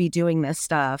 14-year-olds to be doing this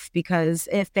stuff, because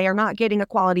if they are not getting a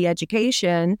quality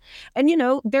education, and, you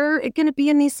know, they're going to be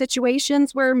in these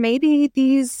situations where maybe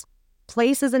these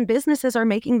places and businesses are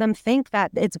making them think that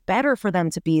it's better for them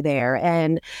to be there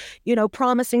and, you know,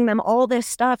 promising them all this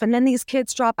stuff. And then these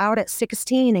kids drop out at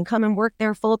 16 and come and work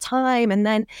there full time. And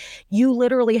then you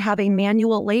literally have a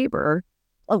laborer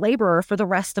for the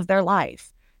rest of their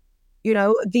life. You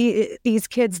know, these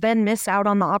kids then miss out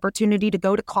on the opportunity to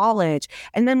go to college.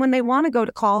 And then when they want to go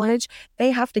to college,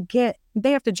 they have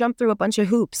to jump through a bunch of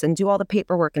hoops and do all the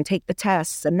paperwork and take the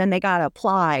tests. And then they got to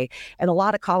apply. And a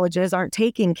lot of colleges aren't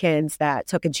taking kids that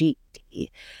took a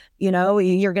GED. You know,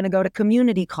 you're going to go to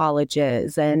community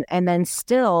colleges. And then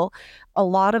still, a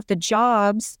lot of the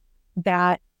jobs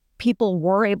that people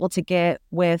were able to get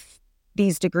with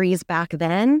these degrees back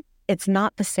then, it's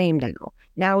not the same now.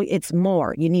 Now it's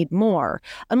more. You need more.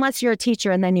 Unless you're a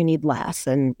teacher, and then you need less.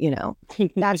 And, you know,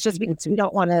 that's just because we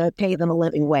don't want to pay them a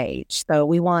living wage. So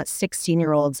we want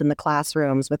 16-year-olds in the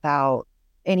classrooms without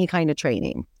any kind of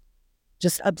training.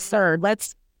 Just absurd.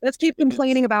 Let's keep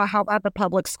complaining about how bad the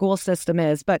public school system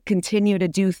is, but continue to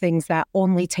do things that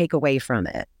only take away from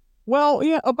it. Well,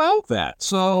 yeah, about that.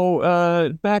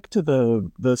 So back to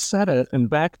the Senate and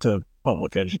back to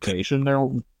public education. There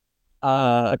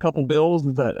a couple bills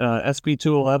that SB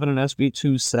 211 and SB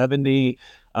 270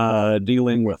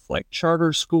 dealing with like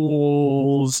charter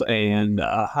schools and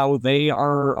how they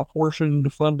are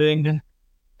apportioned funding.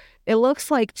 It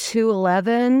looks like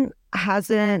 211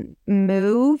 hasn't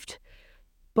moved,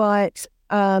 but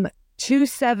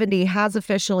 270 has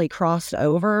officially crossed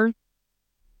over.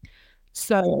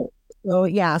 So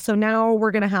yeah, so now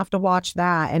we're going to have to watch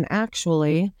that. And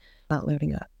actually, not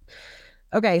loading up.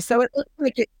 Okay, so it looks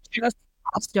like it just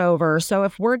crossed over. So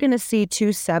if we're going to see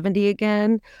 270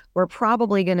 again, we're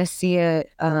probably going to see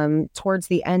it towards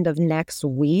the end of next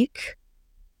week.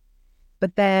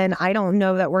 But then I don't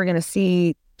know that we're going to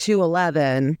see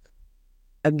 211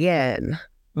 again.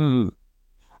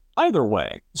 Either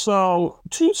way, so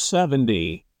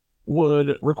 270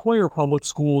 would require public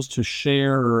schools to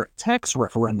share tax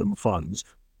referendum funds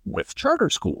with charter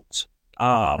schools.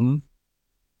 I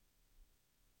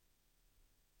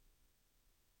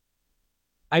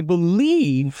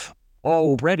believe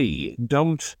already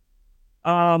don't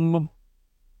local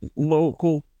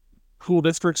school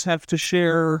districts have to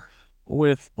share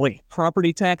with like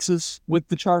property taxes with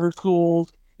the charter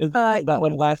schools? Is that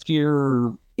what last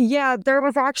year? Yeah, there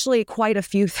was actually quite a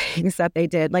few things that they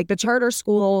did. Like the charter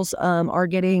schools are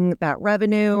getting that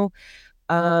revenue.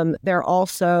 They're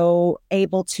also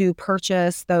able to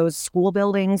purchase those school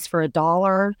buildings for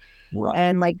 $1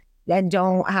 Right. and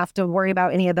don't have to worry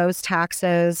about any of those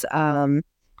taxes.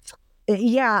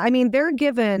 Yeah, I mean, they're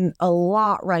given a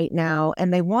lot right now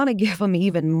and they want to give them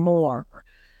even more.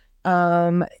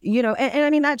 And I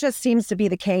mean, that just seems to be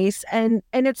the case. And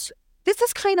this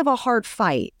is kind of a hard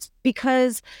fight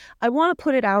because I want to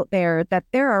put it out there that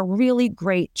there are really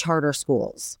great charter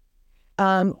schools.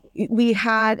 We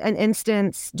had an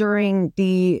instance during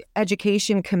the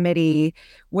education committee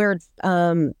where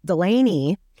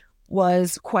Delaney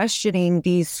was questioning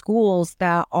these schools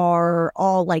that are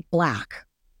all like Black,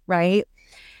 right?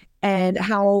 And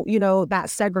how, that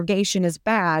segregation is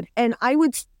bad. And I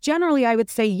would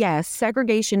say, yes,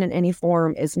 segregation in any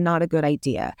form is not a good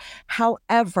idea.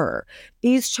 However,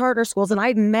 these charter schools, and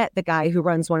I've met the guy who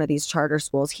runs one of these charter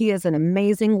schools. He is an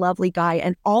amazing, lovely guy.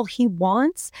 And all he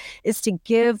wants is to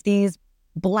give these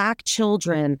Black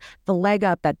children the leg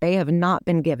up that they have not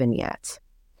been given yet.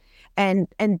 And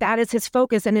that is his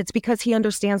focus. And it's because he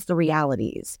understands the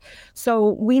realities.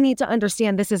 So we need to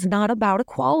understand this is not about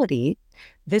equality.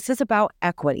 This is about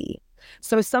equity.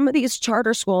 So some of these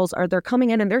charter schools they're coming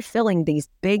in and they're filling these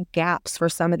big gaps for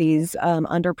some of these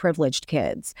underprivileged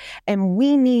kids. And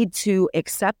we need to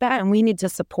accept that and we need to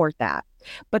support that.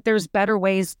 But there's better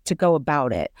ways to go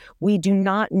about it. We do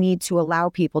not need to allow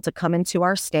people to come into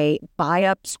our state, buy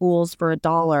up schools for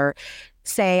 $1,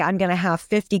 say, I'm going to have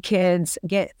 50 kids,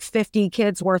 get 50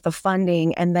 kids worth of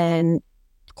funding, and then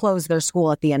close their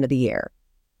school at the end of the year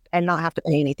and not have to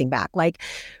pay anything back. Like,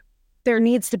 there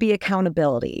needs to be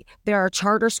accountability. There are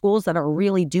charter schools that are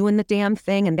really doing the damn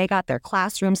thing and they got their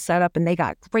classrooms set up and they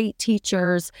got great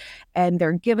teachers and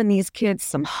they're giving these kids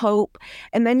some hope.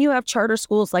 And then you have charter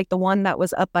schools like the one that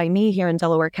was up by me here in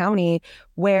Delaware County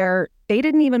where they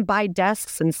didn't even buy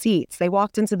desks and seats. They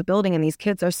walked into the building and these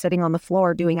kids are sitting on the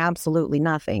floor doing absolutely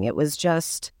nothing. It was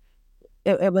just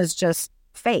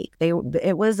fake.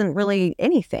 It wasn't really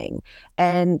anything.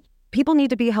 And people need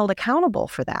to be held accountable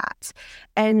for that.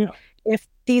 And if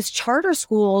these charter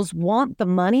schools want the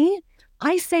money,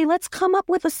 I say let's come up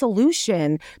with a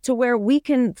solution to where we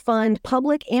can fund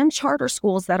public and charter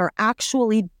schools that are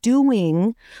actually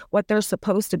doing what they're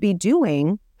supposed to be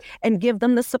doing and give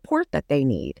them the support that they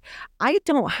need. I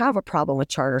don't have a problem with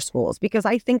charter schools because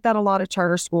I think that a lot of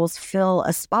charter schools fill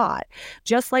a spot.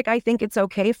 Just like I think it's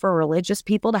okay for religious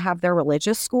people to have their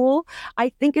religious school, I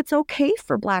think it's okay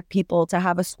for Black people to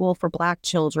have a school for Black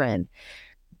children.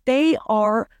 They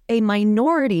are a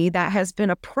minority that has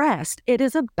been oppressed. It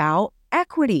is about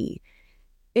equity.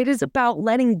 It is about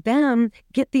letting them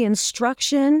get the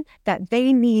instruction that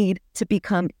they need to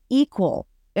become equal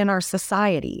in our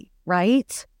society,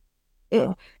 right?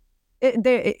 People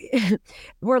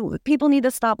need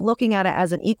to stop looking at it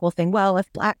as an equal thing. Well,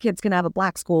 if Black kids can have a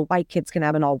Black school, white kids can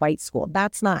have an all-white school.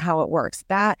 That's not how it works.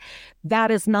 That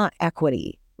is not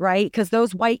equity, right? Because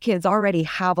those white kids already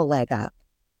have a leg up.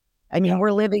 I mean,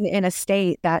 we're living in a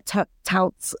state that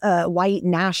touts white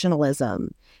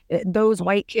nationalism. Those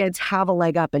white kids have a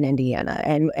leg up in Indiana.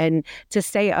 And to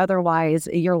say otherwise,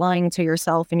 you're lying to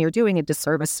yourself and you're doing a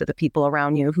disservice to the people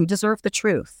around you who deserve the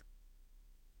truth.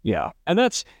 Yeah. And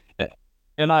that's, I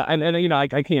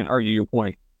can't argue your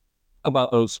point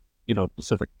about those,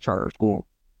 specific charter schools.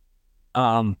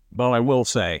 But I will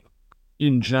say,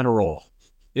 in general,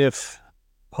 if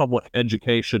public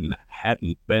education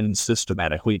hadn't been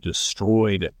systematically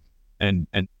destroyed and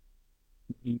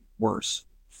worse,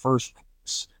 first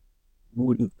place,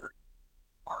 wouldn't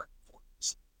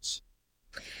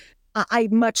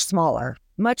I'm much smaller.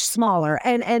 much smaller.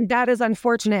 And that is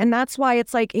unfortunate. And that's why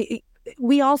it's like,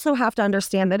 we also have to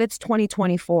understand that it's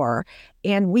 2024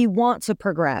 and we want to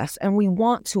progress and we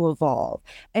want to evolve.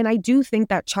 And I do think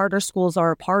that charter schools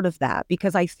are a part of that,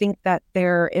 because I think that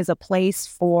there is a place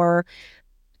for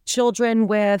children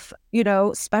with,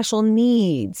 special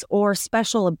needs or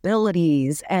special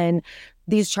abilities. And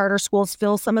these charter schools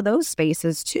fill some of those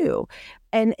spaces too.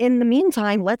 And in the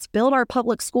meantime, let's build our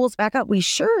public schools back up. We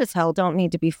sure as hell don't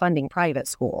need to be funding private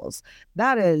schools.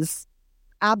 That's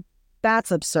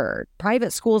absurd.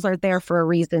 Private schools are there for a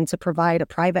reason, to provide a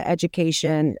private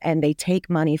education, and they take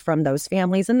money from those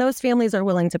families, and those families are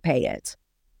willing to pay it.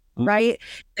 Right?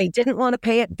 They didn't want to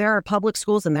pay it. There are public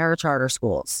schools and there are charter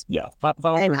schools. Yeah.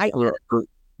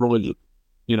 Religious,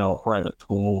 private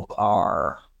schools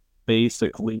are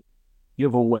basically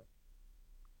giveaway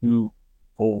to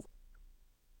full.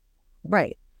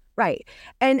 Right.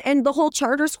 And the whole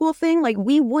charter school thing, like,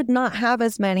 we would not have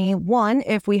as many, one,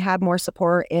 if we had more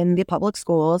support in the public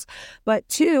schools, but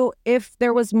two, if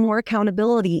there was more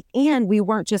accountability and we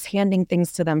weren't just handing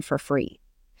things to them for free.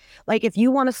 Like, if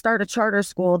you want to start a charter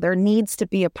school, there needs to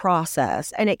be a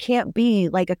process, and it can't be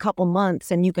like a couple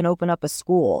months and you can open up a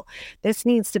school. This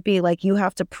needs to be like, you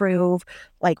have to prove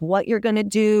like what you're going to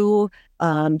do.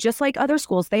 Just like other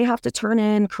schools, they have to turn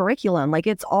in curriculum. Like,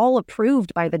 it's all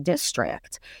approved by the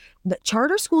district. The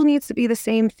charter school needs to be the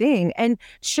same thing. And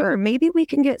sure, maybe we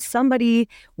can get somebody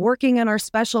working in our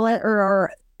special ed or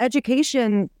our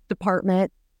education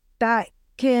department that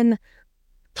can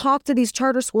talk to these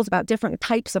charter schools about different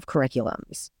types of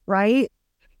curriculums, right?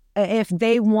 If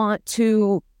they want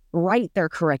to write their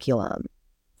curriculum,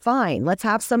 fine. Let's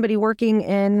have somebody working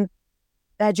in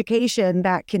education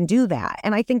that can do that.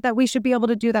 And I think that we should be able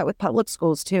to do that with public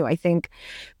schools too. I think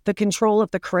the control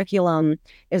of the curriculum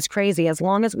is crazy. As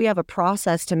long as we have a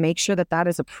process to make sure that that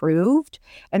is approved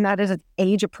and that is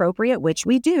age appropriate, which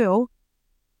we do,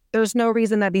 there's no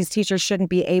reason that these teachers shouldn't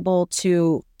be able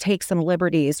to take some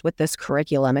liberties with this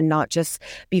curriculum and not just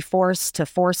be forced to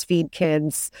force feed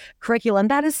kids curriculum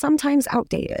that is sometimes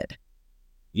outdated.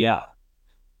 Yeah.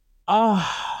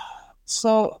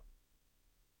 So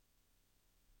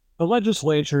the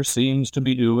legislature seems to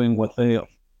be doing what they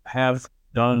have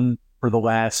done for the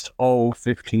last,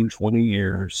 15, 20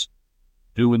 years,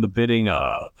 doing the bidding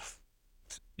of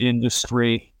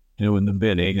industry, doing the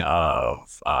bidding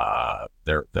of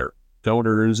their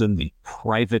donors in the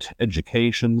private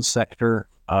education sector,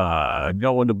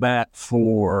 going to bat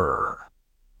for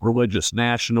religious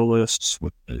nationalists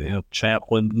with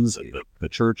chaplains and the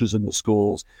churches and the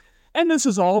schools. And this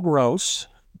is all gross.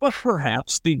 But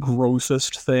perhaps the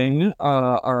grossest thing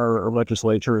our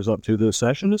legislature is up to this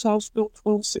session is House Bill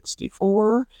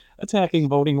 1264, attacking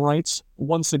voting rights.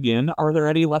 Once again, are there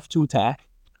any left to attack?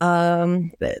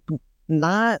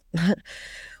 Not.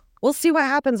 We'll see what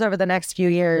happens over the next few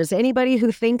years. Anybody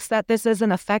who thinks that this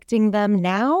isn't affecting them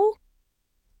now,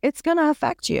 it's going to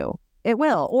affect you. It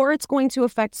will. Or it's going to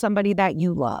affect somebody that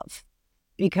you love.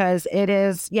 Because it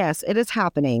is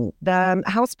happening. The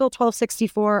House Bill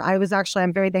 1264,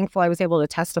 I'm very thankful I was able to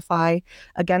testify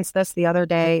against this the other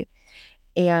day.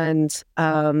 And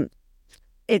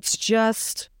it's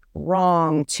just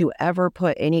wrong to ever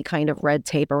put any kind of red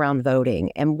tape around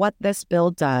voting. And what this bill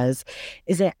does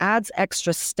is it adds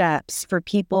extra steps for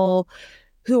people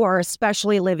who are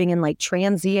especially living in like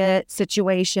transient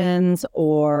situations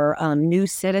or new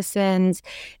citizens.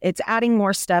 It's adding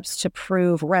more steps to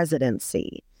prove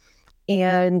residency.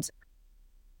 And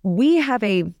we have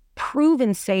a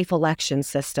proven safe election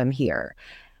system here.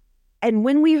 And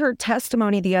when we heard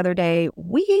testimony the other day,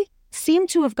 we seem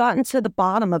to have gotten to the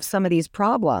bottom of some of these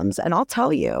problems. And I'll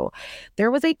tell you,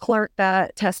 there was a clerk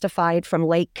that testified from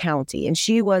Lake County, and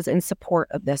she was in support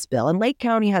of this bill. And Lake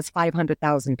County has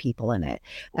 500,000 people in it.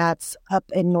 That's up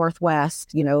in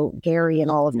Northwest, Gary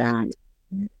and all of that.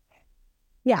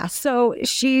 Yeah. So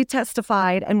she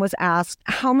testified and was asked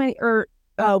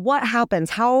what happens?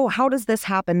 How does this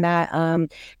happen that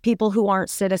people who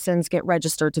aren't citizens get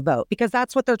registered to vote? Because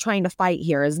that's what they're trying to fight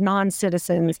here, is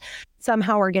non-citizens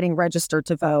somehow are getting registered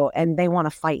to vote, and they want to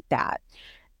fight that.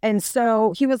 And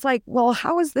so he was like, well,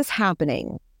 how is this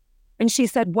happening? And she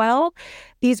said, well,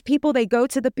 these people, they go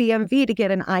to the BMV to get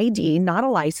an ID, not a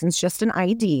license, just an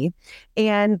ID.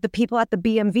 And the people at the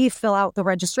BMV fill out the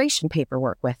registration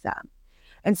paperwork with them.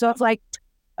 And so it's like,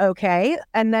 okay.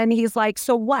 And then he's like,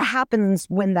 so what happens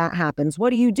when that happens? What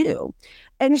do you do?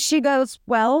 And she goes,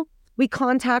 well, we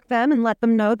contact them and let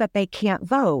them know that they can't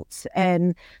vote.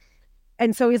 And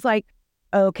so he's like,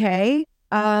 okay.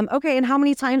 Okay. And how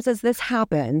many times has this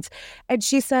happened? And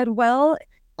she said, well,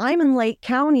 I'm in Lake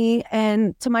County,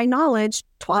 and to my knowledge,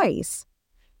 twice.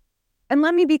 And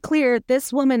let me be clear,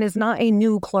 this woman is not a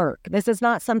new clerk. This is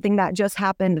not something that just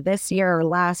happened this year or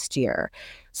last year.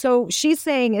 So she's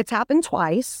saying it's happened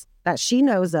twice that she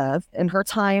knows of in her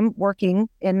time working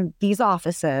in these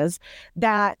offices,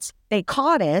 that they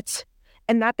caught it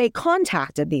and that they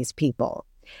contacted these people.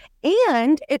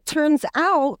 And it turns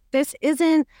out this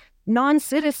isn't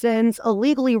non-citizens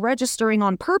illegally registering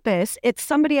on purpose. It's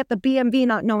somebody at the BMV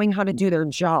not knowing how to do their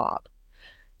job.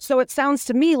 So it sounds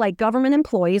to me like government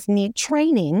employees need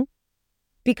training,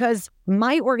 because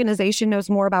my organization knows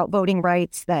more about voting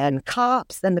rights than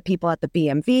cops, than the people at the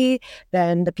BMV,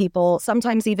 than the people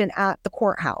sometimes even at the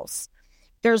courthouse.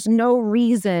 There's no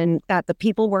reason that the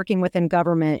people working within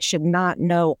government should not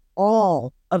know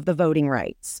all of the voting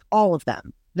rights, all of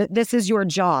them. This is your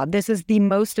job. This is the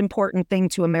most important thing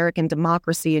to American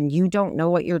democracy, and you don't know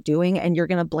what you're doing, and you're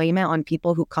going to blame it on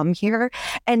people who come here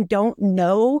and don't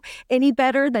know any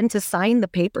better than to sign the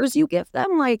papers you give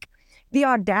them. Like, the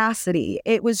audacity,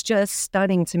 it was just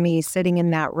stunning to me sitting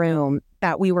in that room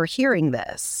that we were hearing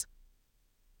this.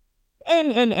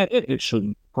 And it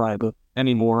shouldn't private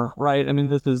anymore, right? I mean,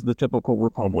 this is the typical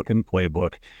Republican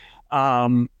playbook.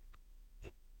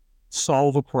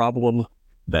 Solve a problem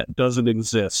that doesn't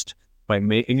exist by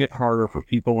making it harder for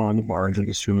people on the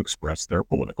margins to express their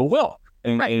political will.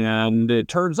 And it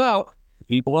turns out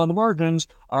people on the margins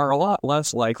are a lot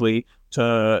less likely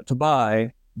to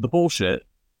buy the bullshit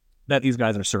that these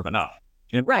guys are serving up.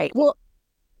 Right. Well,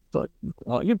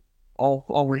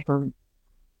 I'll return.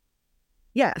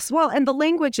 Yes. Well, and the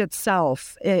language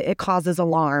itself, it causes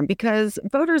alarm, because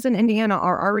voters in Indiana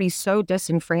are already so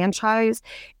disenfranchised.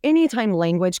 Anytime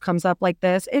language comes up like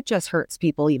this, it just hurts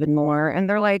people even more. And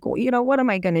they're like, well, what am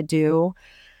I going to do?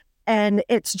 And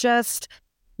it's just,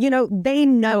 they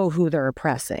know who they're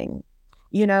oppressing,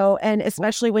 and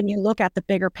especially when you look at the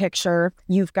bigger picture,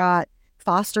 you've got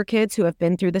foster kids who have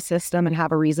been through the system and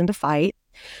have a reason to fight.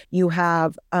 You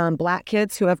have Black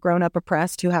kids who have grown up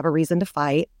oppressed who have a reason to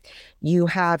fight. You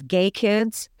have gay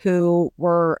kids who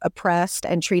were oppressed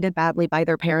and treated badly by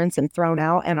their parents and thrown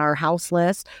out and are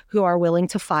houseless, who are willing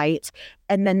to fight.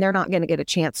 And then they're not going to get a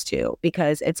chance to,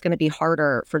 because it's going to be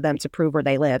harder for them to prove where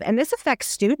they live. And this affects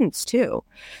students too.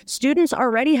 Students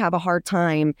already have a hard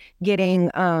time getting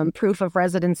proof of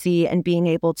residency and being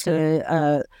able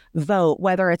to vote,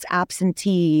 whether it's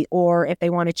absentee or if they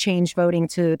want to change voting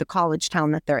to the college town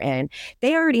that they're in.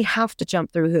 They already have to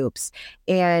jump through hoops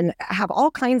and have all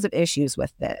kinds of issues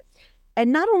with it.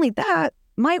 And not only that,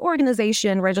 my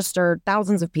organization registered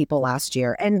thousands of people last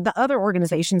year, and the other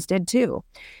organizations did too.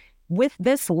 With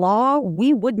this law,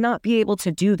 we would not be able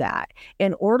to do that.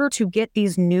 In order to get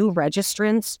these new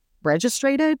registrants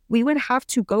registered, we would have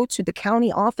to go to the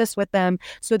county office with them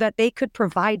so that they could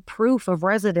provide proof of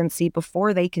residency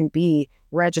before they can be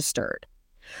registered.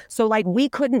 So we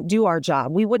couldn't do our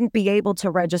job. We wouldn't be able to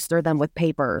register them with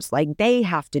papers. They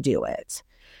have to do it.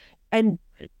 And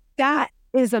that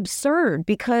is absurd,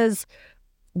 because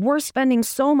we're spending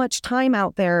so much time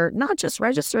out there, not just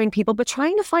registering people, but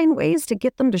trying to find ways to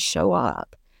get them to show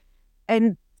up.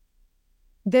 And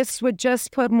this would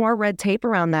just put more red tape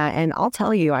around that. And I'll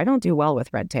tell you, I don't do well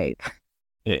with red tape.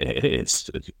 It's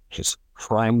just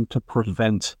trying to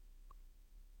prevent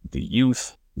the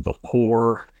youth, the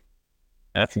poor,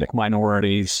 ethnic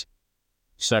minorities,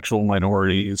 sexual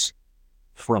minorities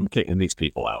from kicking these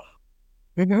people out.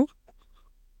 Mm-hmm.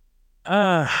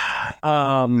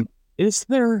 Is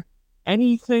there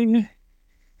anything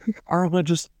our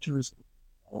legislators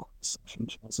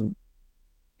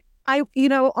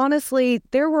honestly,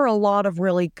 there were a lot of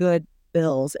really good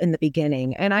bills in the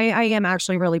beginning. And I am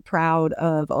actually really proud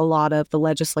of a lot of the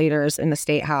legislators in the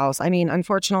state house. I mean,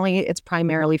 unfortunately, it's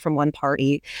primarily from one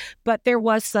party, but there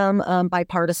was some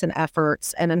bipartisan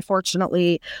efforts. And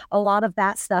unfortunately, a lot of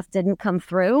that stuff didn't come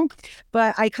through.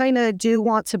 But I kind of do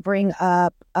want to bring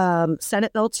up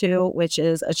Senate Bill 2, which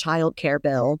is a child care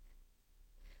bill.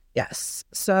 Yes.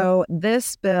 So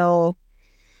this bill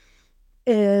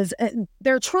is,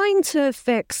 they're trying to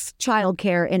fix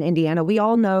childcare in Indiana. We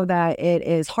all know that it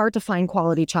is hard to find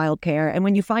quality childcare, and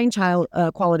when you find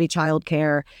quality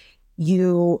childcare,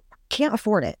 you can't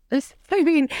afford it.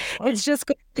 It's just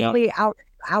completely out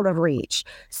of reach.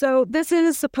 So this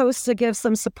is supposed to give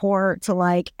some support to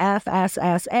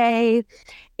FSSA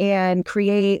and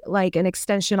create an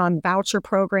extension on voucher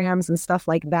programs and stuff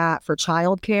like that for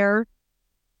childcare.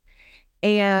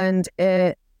 And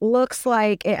it looks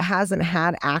like it hasn't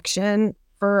had action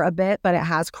for a bit, but it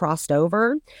has crossed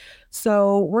over.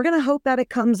 So we're going to hope that it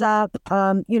comes up.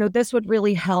 This would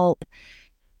really help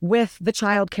with the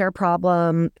child care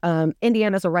problem.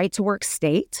 Indiana's a right to work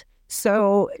state.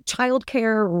 So child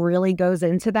care really goes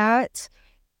into that.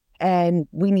 And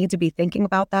we need to be thinking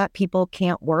about that. People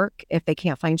can't work if they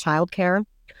can't find childcare.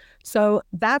 So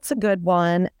that's a good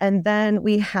one. And then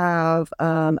we have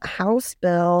House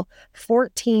Bill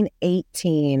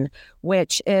 1418,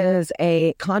 which is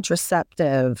a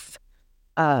contraceptive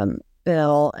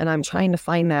bill. And I'm trying to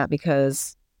find that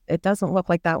because it doesn't look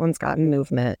like that one's gotten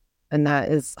movement. And that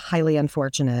is highly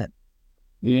unfortunate.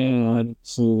 Yeah,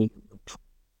 so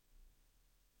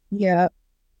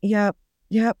Yep.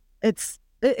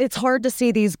 It's hard to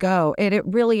see these go. It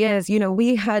really is. You know,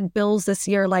 we had bills this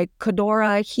year like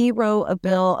Kodora. He wrote a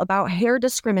bill about hair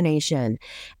discrimination.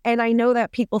 And I know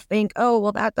that people think, oh,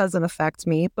 well, that doesn't affect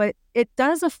me, but it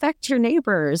does affect your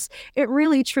neighbors. It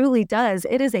really, truly does.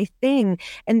 It is a thing.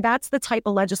 And that's the type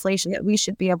of legislation that we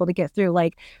should be able to get through.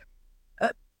 Like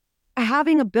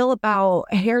having a bill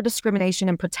about hair discrimination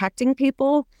and protecting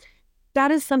people, that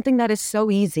is something that is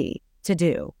so easy to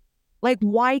do. Like,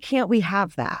 why can't we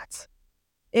have that?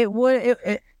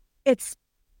 It's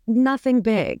nothing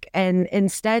big. And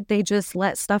instead they just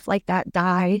let stuff like that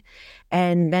die.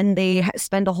 And then they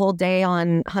spend a whole day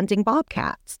on hunting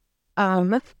bobcats.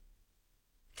 But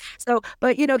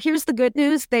you know, here's the good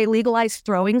news. They legalized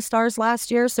throwing stars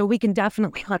last year. So we can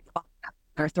definitely hunt bobcats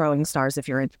or throwing stars if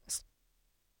you're interested.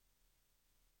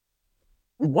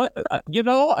 what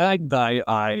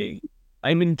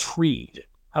I'm intrigued.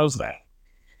 How's that?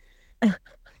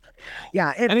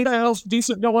 Yeah. Anything else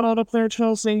decent going on up there,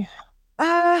 Chelsea?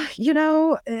 You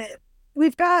know,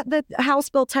 we've got the House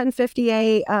Bill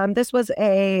 1058. This was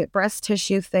a breast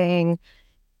tissue thing.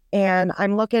 And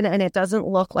I'm looking and it doesn't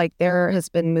look like there has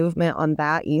been movement on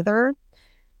that either.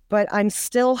 But I'm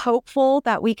still hopeful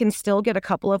that we can still get a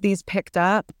couple of these picked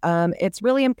up. It's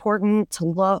really important to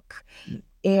look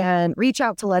and reach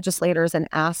out to legislators and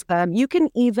ask them. You can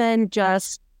even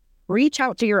just reach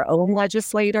out to your own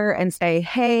legislator and say,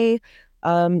 hey,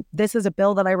 this is a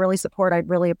bill that I really support. I'd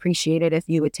really appreciate it if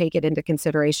you would take it into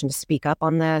consideration to speak up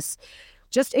on this.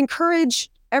 Just encourage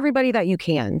everybody that you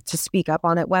can to speak up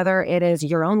on it, whether it is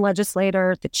your own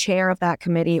legislator, the chair of that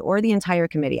committee, or the entire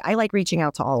committee. I like reaching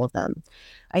out to all of them.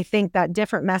 I think that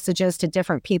different messages to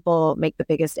different people make the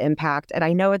biggest impact. And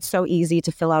I know it's so easy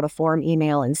to fill out a form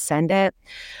email and send it,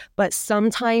 but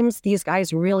sometimes these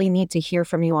guys really need to hear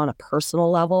from you on a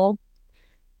personal level.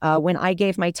 When I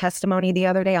gave my testimony the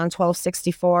other day on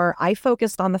 1264, I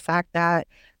focused on the fact that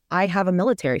I have a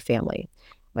military family.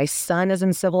 My son is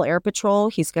in Civil Air Patrol.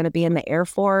 He's going to be in the Air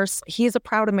Force. He's a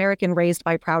proud American raised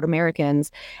by proud Americans.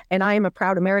 And I am a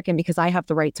proud American because I have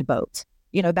the right to vote.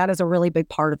 You know, that is a really big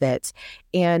part of it.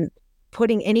 And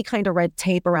putting any kind of red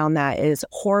tape around that is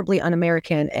horribly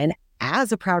un-American. And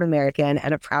as a proud American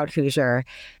and a proud Hoosier,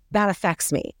 that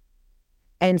affects me.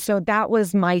 And so that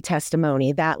was my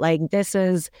testimony that like,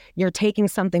 you're taking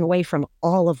something away from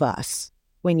all of us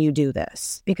when you do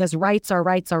this, because rights are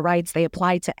rights are rights. They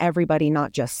apply to everybody,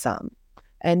 not just some.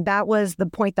 And that was the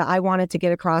point that I wanted to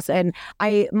get across. And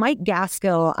Mike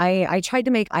Gaskill, I tried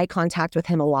to make eye contact with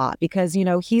him a lot because, you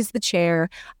know, he's the chair.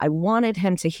 I wanted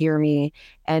him to hear me.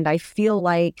 And I feel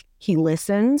like he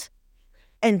listened.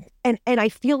 And I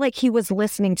feel like he was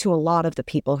listening to a lot of the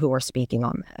people who are speaking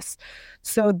on this.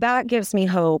 So that gives me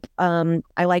hope.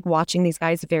 I like watching these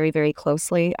guys very, very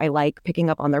closely. I like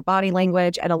picking up on their body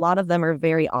language, and a lot of them are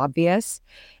very obvious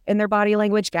in their body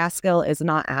language. Gaskill is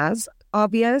not as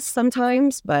obvious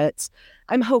sometimes, but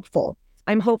I'm hopeful.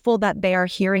 I'm hopeful that they are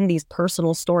hearing these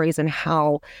personal stories and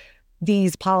how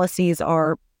these policies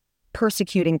are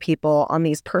persecuting people on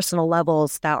these personal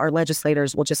levels that our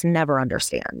legislators will just never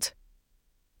understand.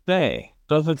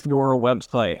 Doesn't your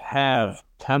website have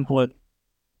template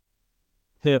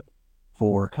tip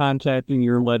for contacting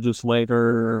your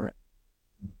legislator?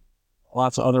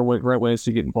 Lots of other great ways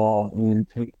to get involved in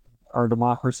our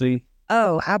democracy.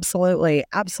 Oh, absolutely.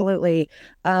 Absolutely.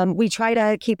 We try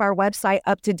to keep our website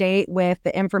up to date with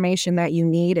the information that you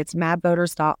need. It's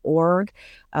madvoters.org.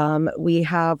 We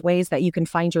have ways that you can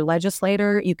find your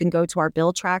legislator. You can go to our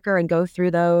bill tracker and go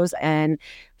through those and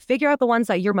figure out the ones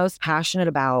that you're most passionate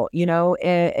about. You know,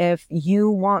 if you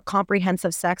want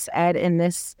comprehensive sex ed in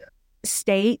this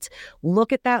state,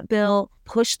 look at that bill,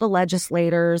 push the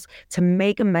legislators to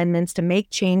make amendments, to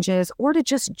make changes, or to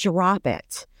just drop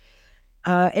it.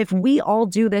 If we all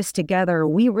do this together,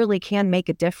 we really can make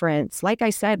a difference. Like I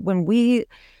said, when we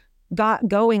got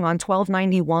going on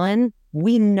 1291,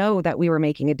 we know that we were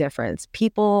making a difference.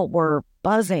 People were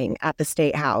buzzing at the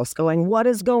State House going, what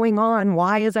is going on?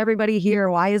 Why is everybody here?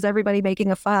 Why is everybody making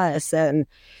a fuss? And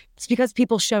it's because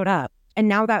people showed up. And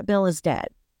now that bill is dead.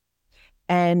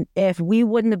 And if we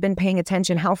wouldn't have been paying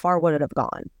attention, how far would it have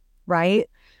gone? Right?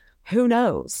 Who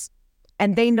knows?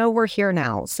 And they know we're here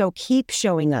now. So keep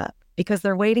showing up. because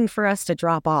they're waiting for us to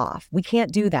drop off. We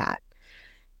can't do that.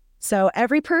 So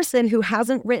every person who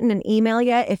hasn't written an email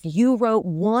yet, if you wrote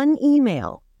one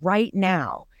email right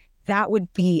now, that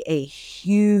would be a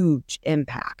huge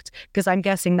impact, because I'm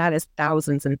guessing that is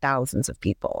thousands and thousands of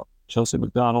people. Chelsea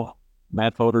McDonald,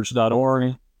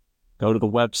 madvoters.org. Go to the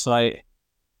website.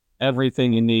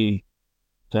 Everything you need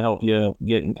to help you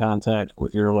get in contact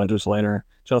with your legislator.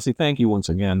 Chelsea, thank you once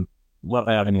again. Love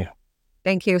having you.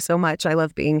 Thank you so much. I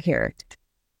love being here.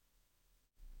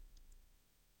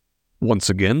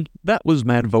 Once again, that was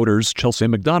Mad Voters' Chelsea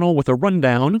McDonald with a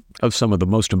rundown of some of the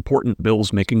most important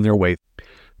bills making their way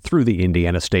through the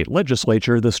Indiana State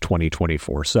Legislature this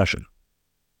 2024 session.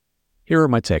 Here are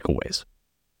my takeaways.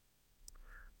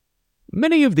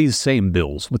 Many of these same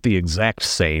bills, with the exact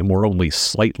same or only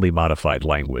slightly modified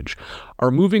language,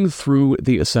 are moving through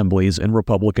the assemblies in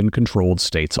Republican-controlled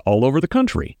states all over the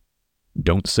country.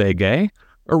 Don't Say Gay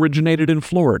originated in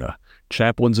Florida.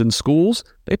 Chaplains in schools,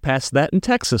 they passed that in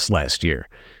Texas last year.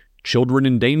 Children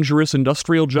in dangerous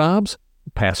industrial jobs,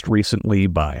 passed recently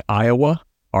by Iowa,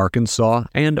 Arkansas,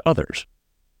 and others.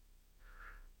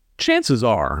 Chances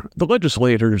are the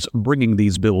legislators bringing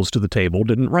these bills to the table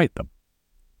didn't write them.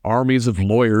 Armies of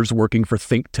lawyers working for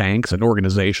think tanks and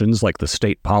organizations like the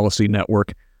State Policy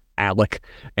Network, ALEC,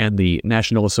 and the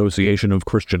National Association of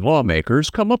Christian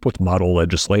Lawmakers come up with model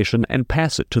legislation and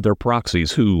pass it to their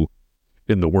proxies who,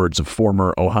 in the words of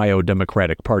former Ohio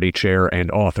Democratic Party chair and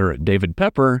author David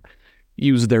Pepper,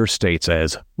 use their states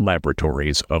as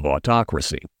laboratories of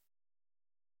autocracy.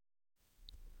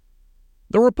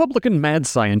 The Republican mad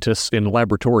scientists in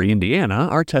Laboratory, Indiana,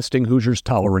 are testing Hoosiers'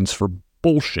 tolerance for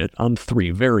bullshit on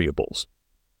 3 variables: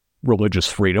 religious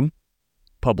freedom,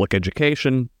 public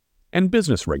education, and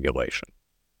business regulation.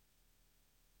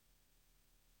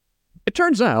 It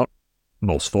turns out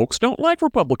most folks don't like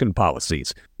Republican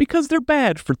policies because they're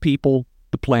bad for people,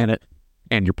 the planet,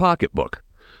 and your pocketbook.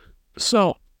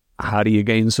 So, how do you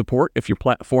gain support if your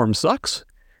platform sucks?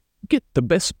 Get the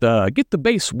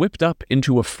base whipped up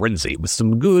into a frenzy with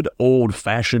some good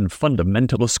old-fashioned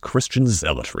fundamentalist Christian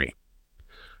zealotry.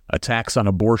 Attacks on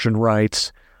abortion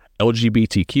rights,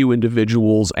 LGBTQ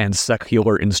individuals, and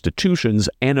secular institutions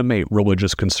animate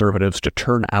religious conservatives to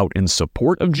turn out in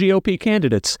support of GOP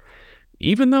candidates,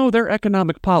 even though their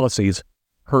economic policies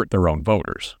hurt their own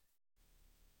voters.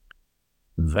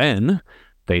 Then,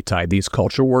 they tie these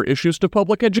culture war issues to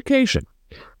public education.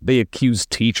 They accuse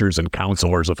teachers and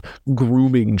counselors of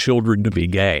grooming children to be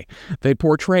gay. They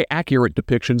portray accurate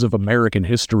depictions of American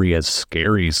history as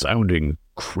scary-sounding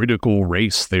critical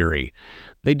race theory.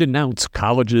 They denounce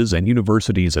colleges and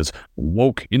universities as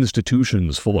woke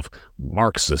institutions full of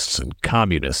Marxists and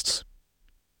communists.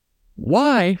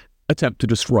 Why attempt to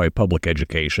destroy public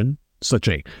education? Such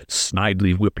a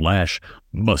Snidely Whiplash,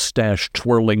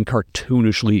 mustache-twirling,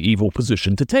 cartoonishly evil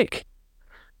position to take.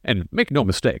 And make no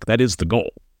mistake, that is the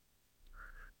goal.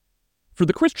 For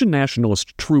the Christian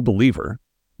nationalist true believer,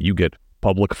 you get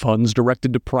public funds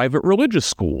directed to private religious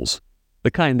schools, the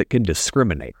kind that can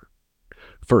discriminate.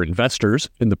 For investors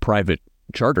in the private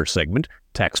charter segment,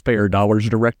 taxpayer dollars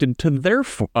directed to their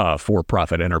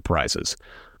for-profit enterprises.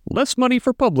 Less money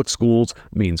for public schools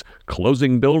means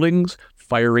closing buildings,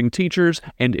 firing teachers,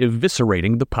 and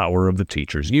eviscerating the power of the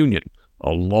teachers' union,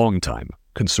 a long-time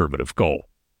conservative goal.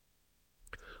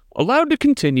 Allowed to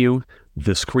continue,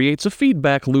 this creates a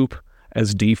feedback loop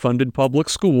as defunded public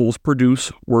schools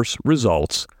produce worse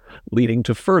results, leading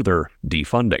to further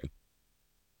defunding.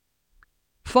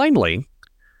 Finally,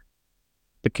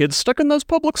 the kids stuck in those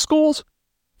public schools?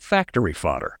 Factory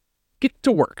fodder. Get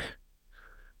to work.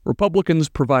 Republicans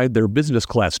provide their business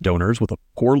class donors with a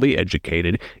poorly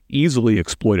educated, easily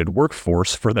exploited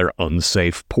workforce for their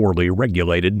unsafe, poorly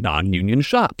regulated non-union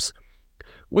shops.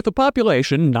 With a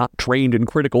population not trained in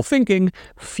critical thinking,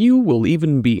 few will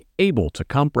even be able to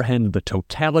comprehend the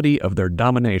totality of their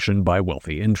domination by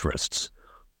wealthy interests.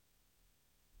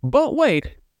 But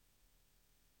wait,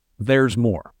 there's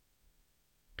more.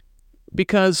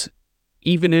 Because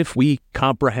even if we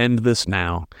comprehend this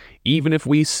now, even if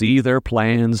we see their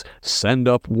plans, send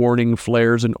up warning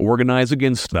flares, and organize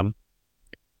against them,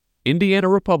 Indiana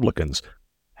Republicans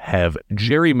have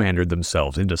gerrymandered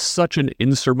themselves into such an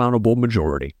insurmountable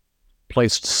majority,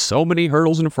 placed so many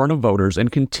hurdles in front of voters,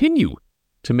 and continue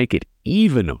to make it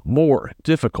even more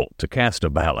difficult to cast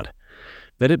a ballot,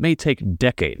 that it may take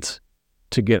decades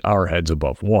to get our heads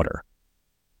above water.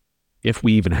 If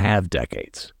we even have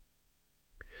decades.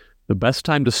 The best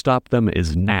time to stop them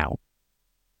is now,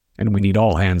 and we need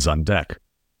all hands on deck.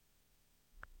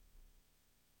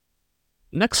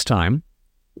 Next time,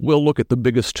 we'll look at the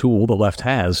biggest tool the left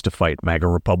has to fight MAGA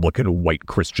Republican white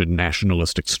Christian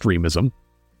nationalist extremism,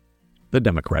 the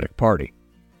Democratic Party.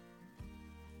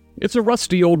 It's a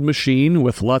rusty old machine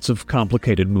with lots of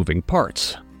complicated moving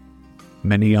parts.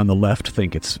 Many on the left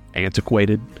think it's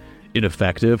antiquated,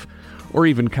 ineffective, or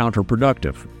even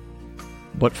counterproductive.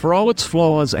 But for all its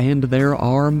flaws, and there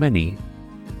are many,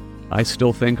 I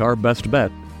still think our best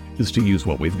bet is to use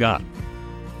what we've got.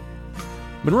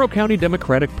 Monroe County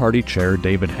Democratic Party Chair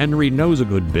David Henry knows a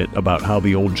good bit about how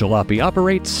the old jalopy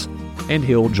operates, and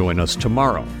he'll join us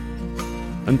tomorrow.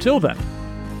 Until then,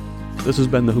 this has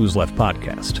been the Who's Left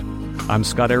podcast. I'm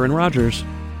Scott Aaron Rogers.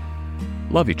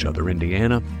 Love each other,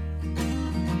 Indiana.